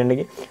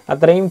കൊടുത്തിട്ടുണ്ടെങ്കിൽ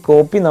അത്രയും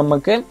കോപ്പി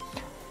നമുക്ക്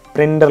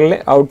പ്രിൻ്ററിൽ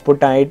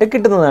ഔട്ട്പുട്ടായിട്ട്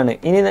കിട്ടുന്നതാണ്.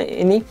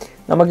 ഇനി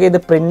നമുക്ക് ഇത്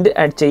പ്രിൻ്റ്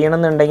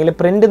ചെയ്യണമെന്നുണ്ടെങ്കിൽ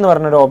പ്രിൻ്റ് എന്ന്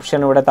പറഞ്ഞൊരു ഓപ്ഷൻ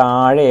ഇവിടെ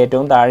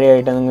ഏറ്റവും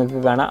താഴെയായിട്ട് നിങ്ങൾക്ക്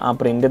കാണാം. ആ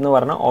പ്രിൻ്റ് എന്ന്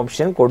പറഞ്ഞ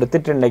ഓപ്ഷൻ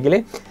കൊടുത്തിട്ടുണ്ടെങ്കിൽ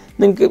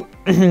നിങ്ങൾക്ക്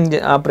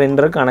ആ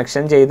പ്രിൻ്റർ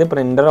കണക്ഷൻ ചെയ്ത്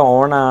പ്രിൻ്റർ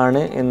ഓൺ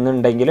ആണ്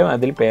എന്നുണ്ടെങ്കിലും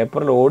അതിൽ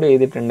പേപ്പർ ലോഡ്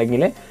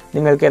ചെയ്തിട്ടുണ്ടെങ്കിൽ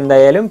നിങ്ങൾക്ക്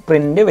എന്തായാലും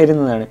പ്രിൻ്റ്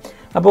വരുന്നതാണ്.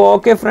 അപ്പോൾ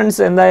ഓക്കെ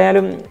ഫ്രണ്ട്സ്,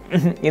 എന്തായാലും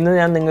ഇന്ന്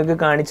ഞാൻ നിങ്ങൾക്ക്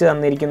കാണിച്ചു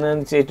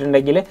തന്നിരിക്കുന്നതെന്ന്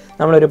വെച്ചിട്ടുണ്ടെങ്കിൽ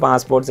നമ്മളൊരു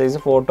പാസ്പോർട്ട് സൈസ്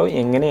ഫോട്ടോ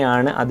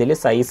എങ്ങനെയാണ് അതിൽ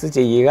സൈസ്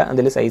ചെയ്യുക,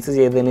 അതിൽ സൈസ്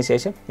ചെയ്തതിന്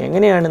ശേഷം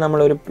എങ്ങനെയാണ്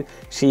നമ്മളൊരു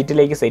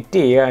ഷീറ്റിലേക്ക് സെറ്റ്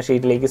ചെയ്യുക, ആ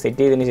ഷീറ്റിലേക്ക്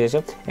സെറ്റ് ചെയ്തതിന്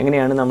ശേഷം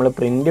എങ്ങനെയാണ് നമ്മൾ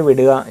പ്രിൻ്റ്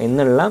വിടുക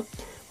എന്നുള്ള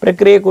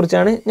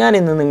പ്രക്രിയയെക്കുറിച്ചാണ് ഞാൻ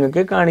ഇന്ന്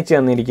നിങ്ങൾക്ക് കാണിച്ചു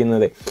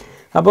തന്നിരിക്കുന്നത്.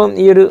 അപ്പം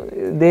ഈ ഒരു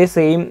ഇതേ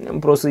സെയിം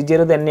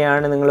പ്രൊസീജിയർ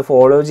തന്നെയാണ് നിങ്ങൾ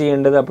ഫോളോ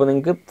ചെയ്യേണ്ടത്. അപ്പോൾ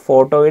നിങ്ങൾക്ക്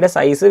ഫോട്ടോയുടെ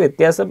സൈസ്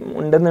വ്യത്യാസം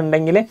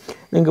ഉണ്ടെന്നുണ്ടെങ്കിൽ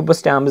നിങ്ങൾക്കിപ്പോൾ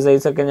സ്റ്റാമ്പ്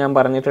സൈസൊക്കെ ഞാൻ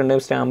പറഞ്ഞിട്ടുണ്ട്,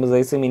 സ്റ്റാമ്പ്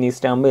സൈസ്, മിനി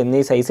സ്റ്റാമ്പ് എന്നീ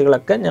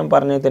സൈസുകളൊക്കെ ഞാൻ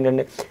പറഞ്ഞു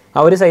തന്നിട്ടുണ്ട്.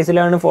 ആ ഒരു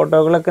സൈസിലാണ്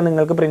ഫോട്ടോകളൊക്കെ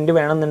നിങ്ങൾക്ക് പ്രിൻ്റ്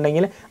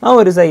വേണമെന്നുണ്ടെങ്കിൽ ആ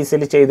ഒരു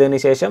സൈസിൽ ചെയ്തതിന്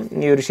ശേഷം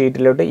ഈ ഒരു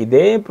ഷീറ്റിലോട്ട്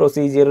ഇതേ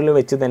പ്രൊസീജിയറിൽ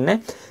വെച്ച് തന്നെ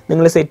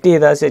നിങ്ങൾ സെറ്റ്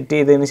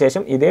ചെയ്തതിന്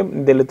ശേഷം ഇതേ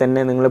ഇതിൽ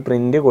തന്നെ നിങ്ങൾ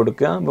പ്രിൻ്റ്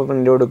കൊടുക്കുക. അപ്പോൾ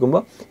പ്രിൻ്റ്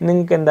കൊടുക്കുമ്പോൾ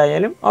നിങ്ങൾക്ക്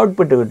എന്തായാലും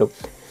ഔട്ട്പുട്ട് കിട്ടും.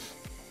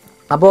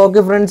 അപ്പോൾ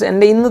ഓക്കെ ഫ്രണ്ട്സ്,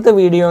 എൻ്റെ ഇന്നത്തെ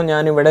വീഡിയോ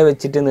ഞാനിവിടെ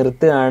വെച്ചിട്ട്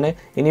നിർത്തുകയാണ്.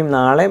 ഇനിയും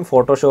നാളെ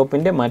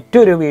ഫോട്ടോഷോപ്പിൻ്റെ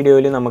മറ്റൊരു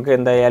വീഡിയോയിൽ നമുക്ക്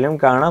എന്തായാലും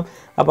കാണാം.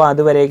 അപ്പോൾ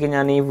അതുവരേക്ക്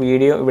ഞാൻ ഈ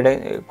വീഡിയോ ഇവിടെ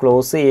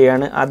ക്ലോസ്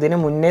ചെയ്യുകയാണ്. അതിന്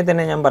മുന്നേ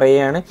തന്നെ ഞാൻ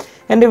പറയുകയാണ്,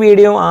 എൻ്റെ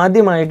വീഡിയോ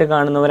ആദ്യമായിട്ട്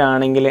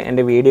കാണുന്നവരാണെങ്കിൽ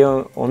എൻ്റെ വീഡിയോ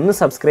ഒന്ന്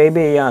സബ്സ്ക്രൈബ്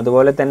ചെയ്യുക,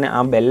 അതുപോലെ തന്നെ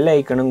ആ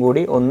ബെല്ലൈക്കണും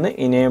കൂടി ഒന്ന്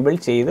ഇനേബിൾ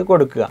ചെയ്ത്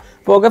കൊടുക്കുക.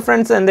 അപ്പോൾ ഓക്കെ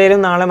ഫ്രണ്ട്സ്,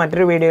 എന്തായാലും നാളെ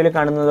മറ്റൊരു വീഡിയോയിൽ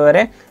കാണുന്നത്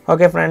വരെ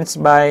ഓക്കെ ഫ്രണ്ട്സ്,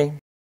 ബൈ.